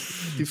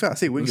 To be fair, I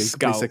say winger. He could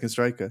play Scout. second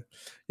striker.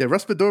 Yeah,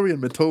 Raspadori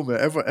and Matoma.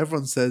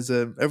 Everyone says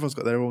everyone's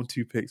got their own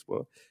two picks,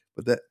 but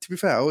to be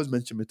fair, I always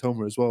mention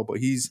Matoma as well. But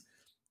he's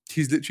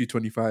literally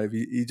 25.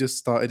 He just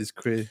started his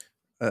career,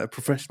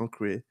 professional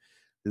career,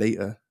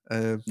 later.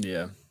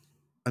 Yeah.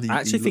 And I he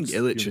actually think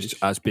looks Illich youngish.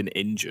 has been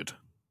injured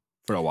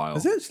for a while.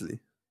 Is it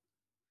actually?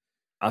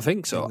 I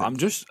think so.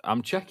 England.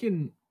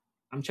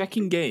 I'm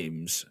checking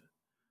games,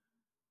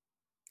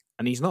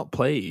 and he's not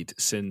played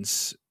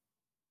since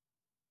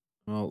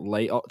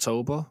late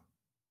October.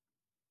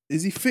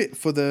 Is he fit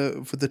for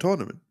the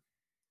tournament?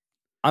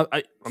 I'm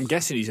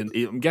guessing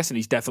I'm guessing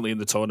he's definitely in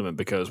the tournament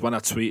because when I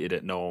tweeted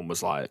it, no one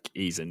was like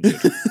he's injured,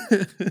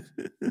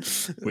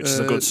 which is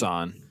a good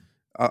sign.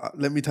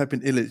 Let me type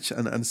in Illich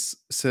and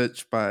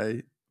search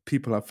by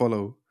people I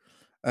follow,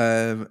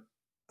 and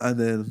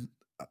then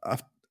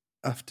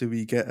after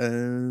we get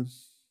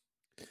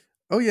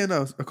oh yeah,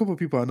 no, a couple of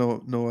people I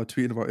know are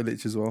tweeting about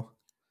Illich as well.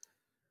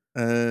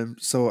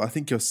 So I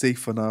think you're safe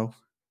for now.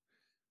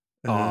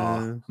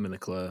 I'm in the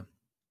clear.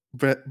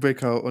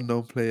 Breakout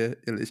unknown player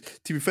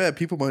Illich. To be fair,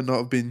 people might not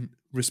have been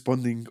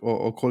responding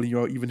or calling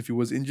you out even if he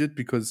was injured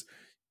because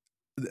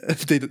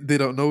they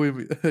don't know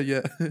him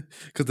yet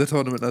because the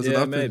tournament hasn't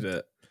happened.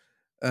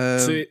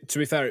 Maybe. To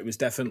be fair, it was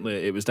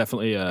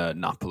definitely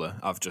Napoli.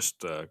 I've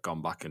just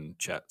gone back and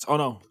checked. Oh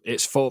no,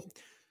 it's for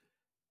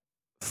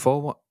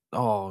what?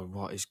 Oh,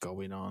 what is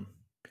going on?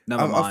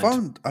 Never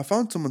mind. I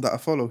found someone that I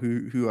follow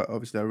who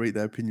obviously I rate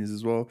their opinions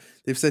as well.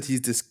 They've said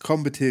he's this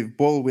combative,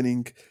 ball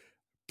winning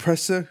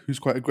presser who's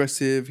quite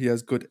aggressive. He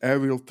has good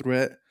aerial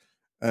threat.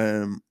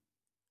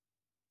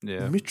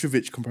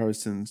 Mitrovic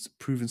comparisons,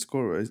 proven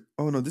scorer.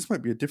 Oh no, this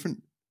might be a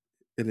different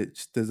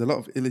Illich. There's a lot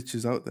of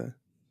Illiches out there.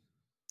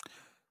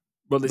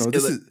 Well, this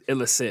is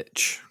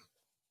Ilicic.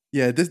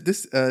 Yeah,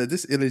 this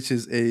Illich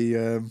is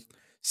a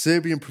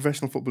Serbian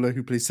professional footballer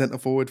who plays centre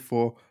forward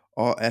for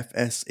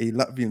RFS, a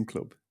Latvian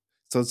club.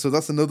 So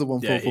that's another one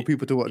for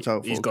people to watch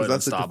out for. He's going on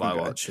that's Star by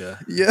Watch, yeah.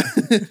 Yeah.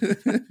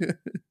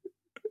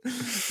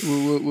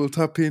 we'll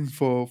tap in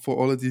for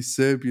all of these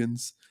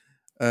Serbians.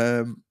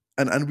 And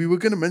we were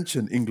going to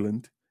mention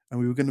England, and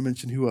we were going to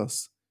mention who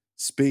else?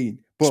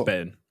 Spain. But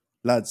Spain.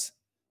 Lads,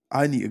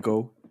 I need to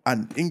go.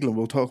 And England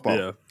we'll talk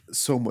about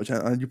so much.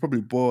 And you're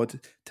probably bored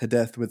to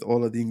death with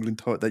all of the England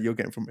talk that you're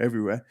getting from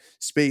everywhere.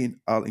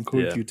 Spain, I'll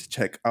encourage you to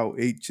check out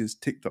H's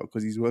TikTok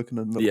because he's working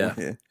on another one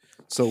here.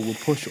 So we'll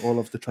push all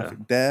of the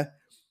traffic there.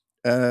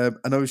 And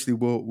obviously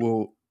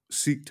we'll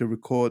seek to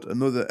record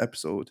another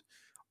episode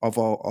of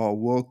our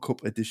World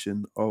Cup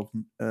edition of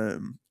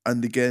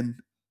and again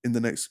in the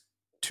next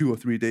 2 or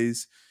 3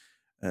 days,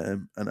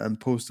 and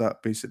post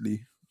that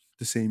basically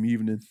the same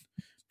evening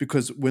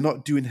because we're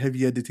not doing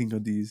heavy editing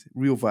on these.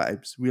 Real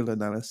vibes, real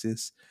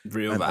analysis,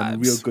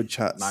 and real good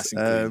chats. Nice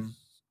and clean.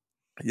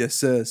 Yes,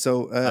 sir.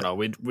 So I know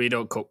we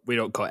don't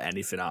cut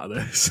anything out of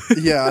this.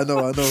 Yeah, I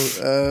know.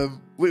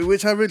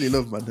 Which I really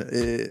love,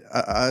 man.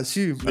 I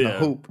assume and I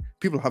hope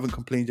people haven't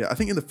complained yet. I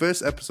think in the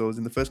first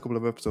couple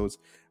of episodes,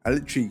 I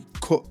literally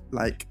cut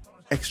like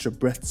extra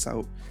breaths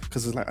out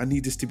because it's like I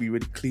need this to be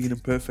really clean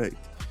and perfect.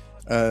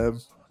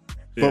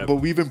 But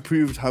we've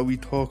improved how we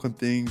talk on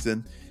things,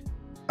 and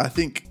I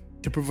think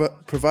to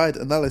provide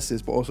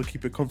analysis but also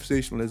keep it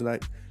conversational is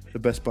like the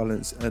best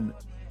balance. And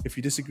if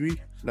you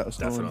disagree, let us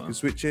know and you can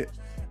switch it.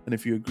 And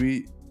if you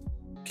agree,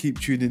 keep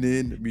tuning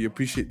in. We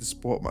appreciate the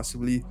support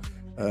massively.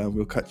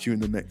 We'll catch you in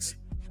the next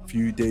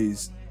few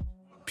days.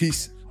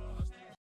 Peace.